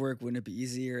creative work? Wouldn't it be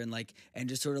easier? And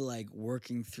just sort of like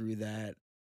working through that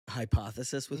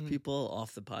hypothesis with people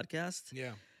off the podcast.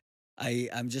 Yeah.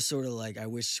 I'm just sort of like, I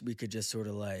wish we could just sort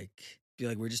of like be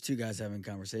like, we're just two guys having a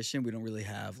conversation. We don't really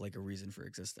have like a reason for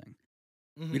existing.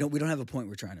 We don't have a point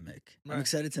we're trying to make. Right. I'm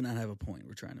excited to not have a point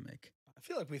we're trying to make. I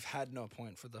feel like we've had no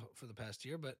point for the past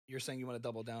year, but you're saying you want to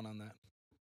double down on that.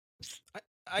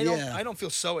 I don't feel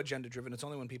so agenda driven. It's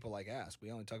only when people like ask.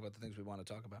 We only talk about the things we want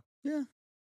to talk about. Yeah.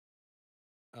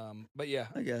 But yeah.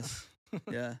 I guess.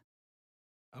 Yeah.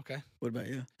 Okay. What about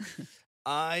you?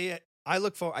 I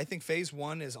look for. I think phase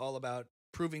 1 is all about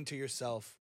proving to ourselves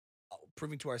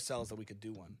that we could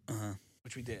do one,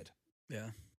 which we did. Yeah.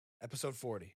 Episode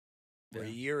 40. We're a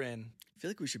year in. I feel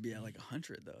like we should be at like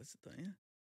 100 though. Yeah.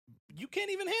 You can't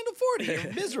even handle 40.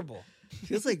 You're miserable.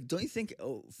 Feels like, don't you think?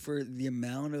 For the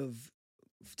amount of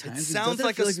times, it sounds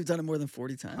like we've done it more than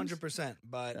 40 times. 100%.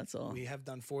 But that's all. We have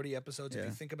done 40 episodes. Yeah. If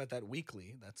you think about that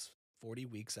weekly, that's 40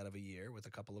 weeks out of a year with a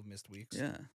couple of missed weeks.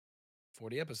 Yeah.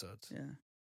 40 episodes.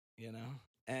 Yeah.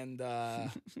 And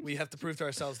we have to prove to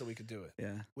ourselves that we could do it.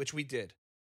 Yeah. Which we did.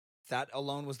 That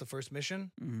alone was the first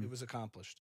mission. It was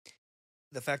accomplished.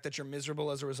 The fact that you're miserable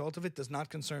as a result of it does not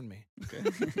concern me.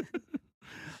 Okay.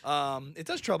 It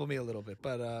does trouble me a little bit,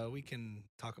 but we can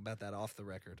talk about that off the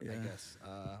record, I guess.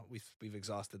 We've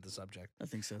exhausted the subject. I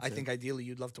think so, too. I think ideally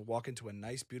you'd love to walk into a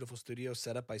nice, beautiful studio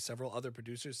set up by several other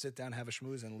producers, sit down, have a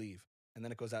schmooze, and leave. And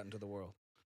then it goes out into the world.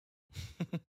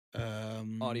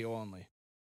 Audio only.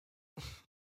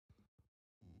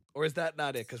 Or is that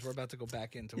not it? Because we're about to go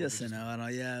back into yes and no. I know.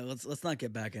 Yeah, let's not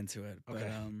get back into it. But,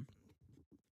 okay.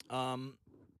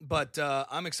 But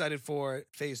I'm excited for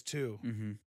phase 2,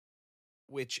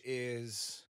 which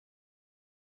is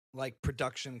like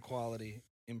production quality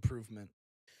improvement.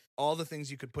 All the things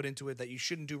you could put into it that you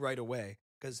shouldn't do right away.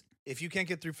 Because if you can't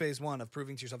get through phase 1 of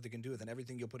proving to yourself you can do it, then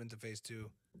everything you'll put into phase 2,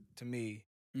 to me,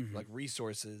 like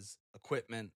resources,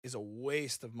 equipment, is a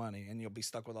waste of money. And you'll be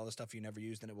stuck with all the stuff you never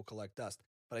used and it will collect dust.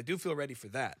 But I do feel ready for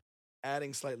that.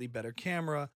 Adding slightly better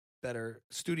camera, better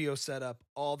studio setup,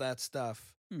 all that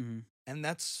stuff. And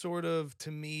that's sort of, to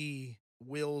me,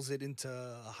 wills it into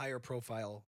a higher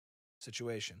profile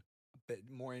situation. A bit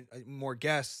more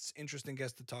guests, interesting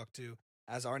guests to talk to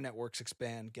as our networks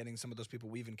expand, getting some of those people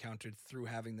we've encountered through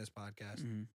having this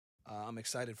podcast. I'm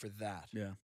excited for that.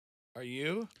 Yeah. Are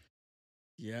you?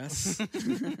 Yes.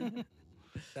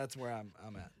 That's where I'm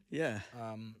at. Yeah.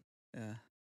 Yeah.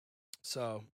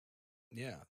 So,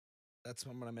 yeah, that's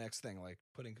my next thing. Like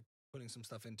putting some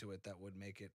stuff into it that would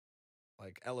make it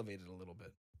like elevated a little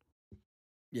bit.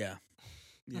 Yeah.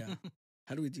 Yeah.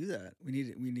 How do we do that? We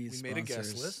need sponsors. Made a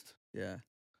guest list. Yeah.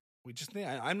 We just need.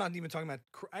 I'm not even talking about.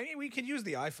 I mean, we could use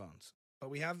the iPhones,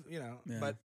 but we have,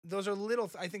 But those are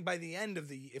little. I think by the end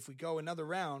of if we go another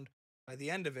round, by the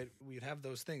end of it, we'd have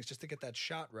those things just to get that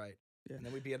shot right. Yeah. And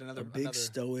then we'd be at another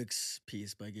Stoics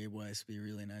piece by Gabe Weiss would be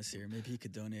really nice here. Maybe he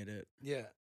could donate it. Yeah.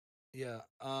 Yeah.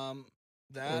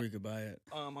 Or we could buy it.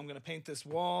 I'm gonna paint this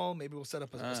wall. Maybe we'll set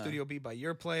up a Studio B by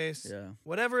your place. Yeah.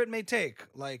 Whatever it may take.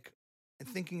 Like, and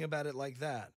thinking about it like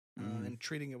that, and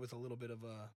treating it with a little bit of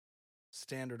a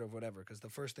standard of whatever. Because the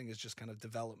first thing is just kind of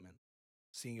development,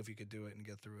 seeing if you could do it and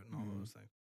get through it and all those things.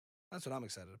 That's what I'm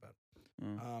excited about.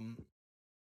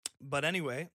 But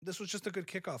anyway, this was just a good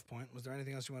kickoff point. Was there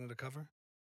anything else you wanted to cover?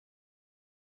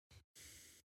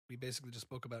 We basically just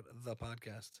spoke about the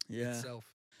podcast itself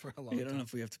for a long time. I don't know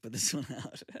if we have to put this one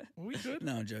out. We could.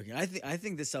 No, I'm joking. I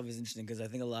think this stuff is interesting because I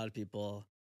think a lot of people,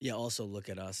 also look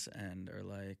at us and are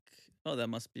like, "Oh, that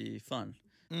must be fun."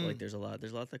 Like, there's a lot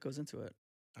that goes into it.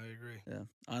 I agree. Yeah,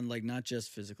 on like not just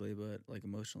physically, but like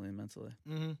emotionally and mentally.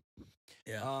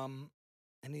 Yeah.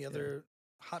 Any other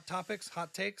hot topics,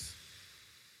 hot takes?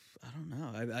 I don't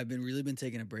know. I've been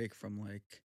taking a break from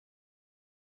like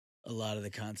a lot of the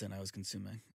content I was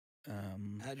consuming.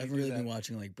 I've really been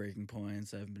watching like Breaking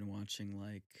Points. I've been watching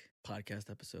like podcast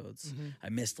episodes. I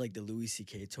missed like the Louis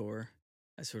C.K. tour.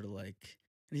 I sort of like,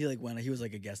 and he was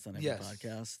like a guest on every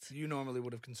podcast. You normally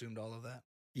would have consumed all of that.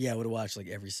 Yeah, I would have watched like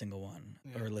every single one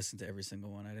or listened to every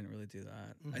single one. I didn't really do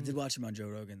that. I did watch him on Joe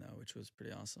Rogan though, which was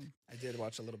pretty awesome. I did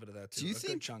watch a little bit of that too.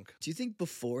 Good chunk. Do you think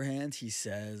beforehand he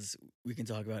says we can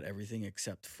talk about everything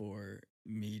except for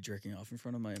me jerking off in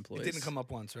front of my employees? It didn't come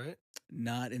up once, right?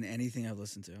 Not in anything I've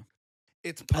listened to.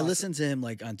 It's possible. I listened to him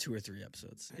like on 2 or 3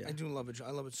 episodes. Yeah. I do love it.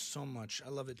 I love it so much. I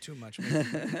love it too much. I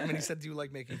mean, he said, "Do you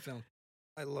like making film?"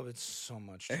 I love it so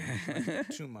much.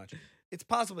 Too much. It's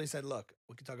possible he said, "Look,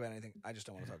 we can talk about anything. I just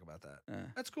don't want to talk about that."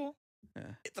 That's cool. Yeah.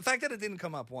 The fact that it didn't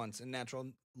come up once in natural,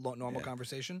 normal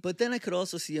conversation. But then I could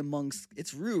also see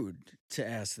it's rude to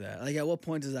ask that. Like, at what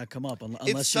point does that come up? Unless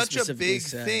It's such a big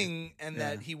say, thing, and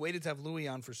that he waited to have Louis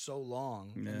on for so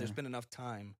long, and there's been enough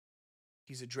time.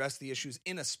 He's addressed the issues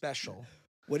in a special.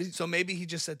 So maybe he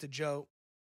just said to Joe,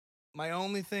 my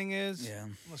only thing is,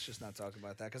 let's just not talk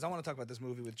about that, because I want to talk about this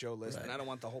movie with Joe List, and I don't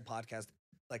want the whole podcast,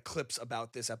 like clips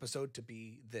about this episode, to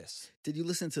be this. Did you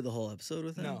listen to the whole episode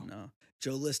with him? No.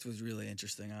 Joe List was really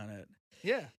interesting on it.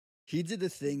 Yeah. He did the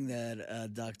thing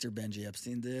that Dr. Benji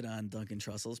Epstein did on Duncan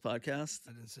Trussell's podcast.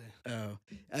 I didn't see. Oh,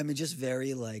 I mean, just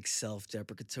very like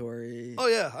self-deprecatory. Oh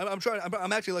yeah, I'm trying.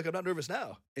 I'm actually like, I'm not nervous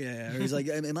now. Yeah, he's like,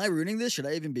 am I ruining this? Should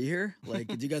I even be here? Like,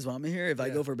 do you guys want me here? If I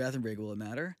go for a bathroom break, will it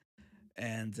matter?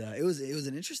 And it was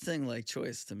an interesting like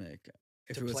choice to make.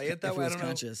 If to it was, play it that way, I don't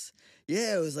conscious.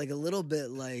 Yeah, it was like a little bit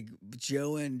like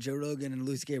Joe Rogan and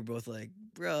Louis C.K. were both like,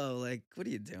 bro, like, what are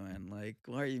you doing? Like,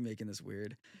 why are you making this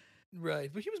weird?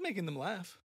 Right, but he was making them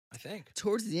laugh, I think.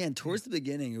 Towards the end, towards the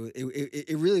beginning,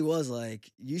 it really was like,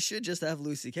 you should just have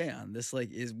Louis C.K. on. This like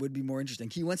would be more interesting.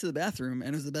 He went to the bathroom,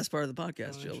 and it was the best part of the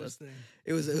podcast. Joe List.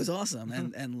 It was awesome,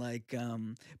 and like,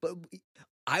 but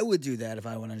I would do that if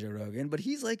I went on Joe Rogan. But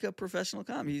he's like a professional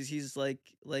comic. He's like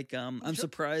I'm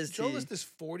surprised. Joe List is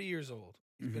 40 years old.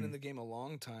 He's been in the game a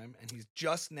long time, and he's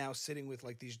just now sitting with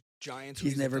like these giants.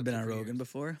 He's never been on Rogan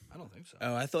before? I don't think so.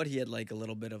 Oh, I thought he had like a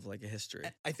little bit of like a history.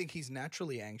 I think he's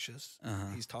naturally anxious.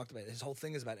 He's talked about it. His whole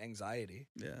thing is about anxiety.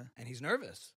 Yeah. And he's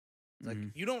nervous. It's like,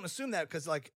 you don't assume that because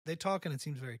like they talk and it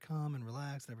seems very calm and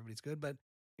relaxed and everybody's good, but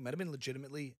he might have been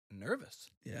legitimately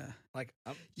nervous. Yeah. Like,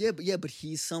 but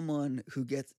he's someone who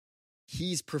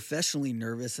he's professionally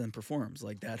nervous and performs.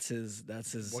 Like that's his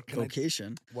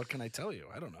vocation. What can I tell you?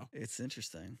 I don't know. It's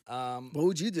interesting. What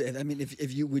would you do? I mean,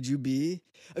 if you would you be?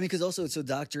 I mean, because also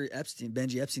Dr.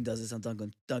 Benji Epstein does this on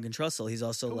Duncan Trussell. He's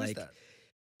also Who like is that?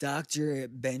 Dr.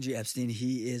 Benji Epstein.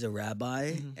 He is a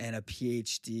rabbi and a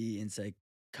PhD in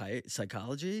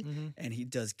psychology, and he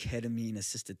does ketamine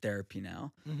assisted therapy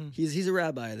now. He's a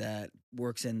rabbi that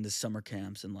works in the summer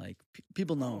camps, and like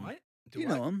people know him. You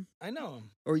know him. I know him.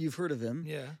 Or you've heard of him.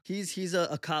 Yeah. He's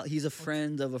a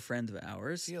friend of a friend of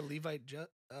ours. Is he a Levite?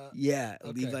 Yeah,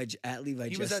 okay. Levi.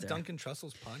 He was at Duncan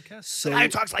Trussell's podcast. So the guy who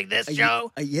talks like this,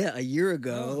 Joe. A year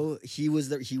ago, he was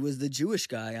the Jewish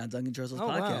guy on Duncan Trussell's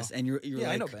podcast, and you're like,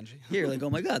 I know Benji. You're like, oh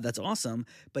my god, that's awesome.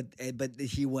 But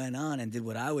he went on and did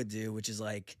what I would do, which is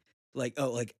like I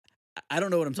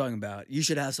don't know what I'm talking about. You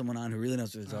should have someone on who really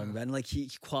knows what they're talking about. And like he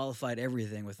qualified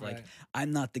everything with like,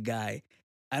 I'm not the guy.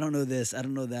 I don't know this. I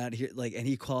don't know that. Here, like, and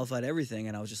he qualified everything,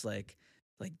 and I was just like,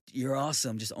 you're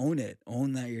awesome. Just own it.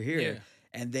 Own that you're here. Yeah.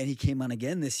 And then he came on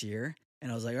again this year,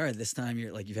 and I was like, all right, this time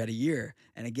you're like, you've had a year.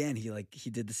 And again, he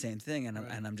did the same thing,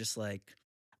 and I'm just like,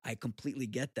 I completely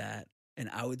get that, and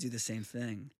I would do the same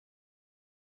thing.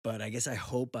 But I guess I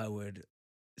hope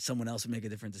someone else would make a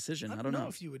different decision. I don't know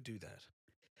if you would do that.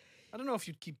 I don't know if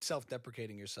you'd keep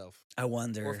self-deprecating yourself. I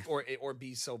wonder, or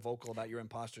be so vocal about your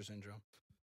imposter syndrome.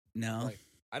 No. Like,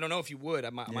 I don't know if you would.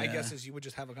 My guess is you would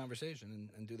just have a conversation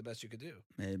and do the best you could do.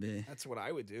 Maybe. That's what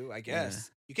I would do, I guess.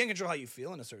 Yeah. You can't control how you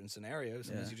feel in a certain scenario.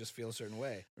 Sometimes you just feel a certain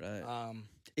way. Right.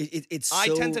 I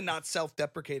tend to not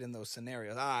self-deprecate in those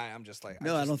scenarios. I'm just like...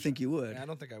 No, I don't think you would. I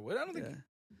don't think I would. I don't think...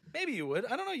 Maybe you would.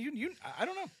 I don't know. I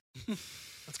don't know.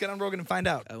 Let's get on Rogan and find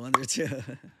out. I wonder too.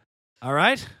 All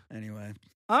right. Anyway.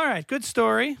 All right. Good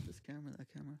story. This camera,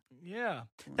 that camera. Yeah.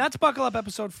 That's Buckle Up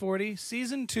episode 40,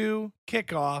 season 2,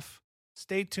 kickoff.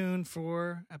 Stay tuned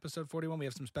for episode 41. We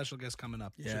have some special guests coming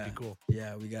up. Yeah. Should be cool.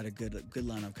 Yeah, we got a good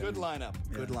lineup coming. Good lineup.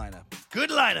 Yeah. Good lineup. Good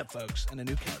lineup, folks. And a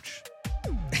new couch.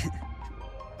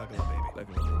 Buckle up, baby.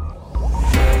 Buckle up, baby.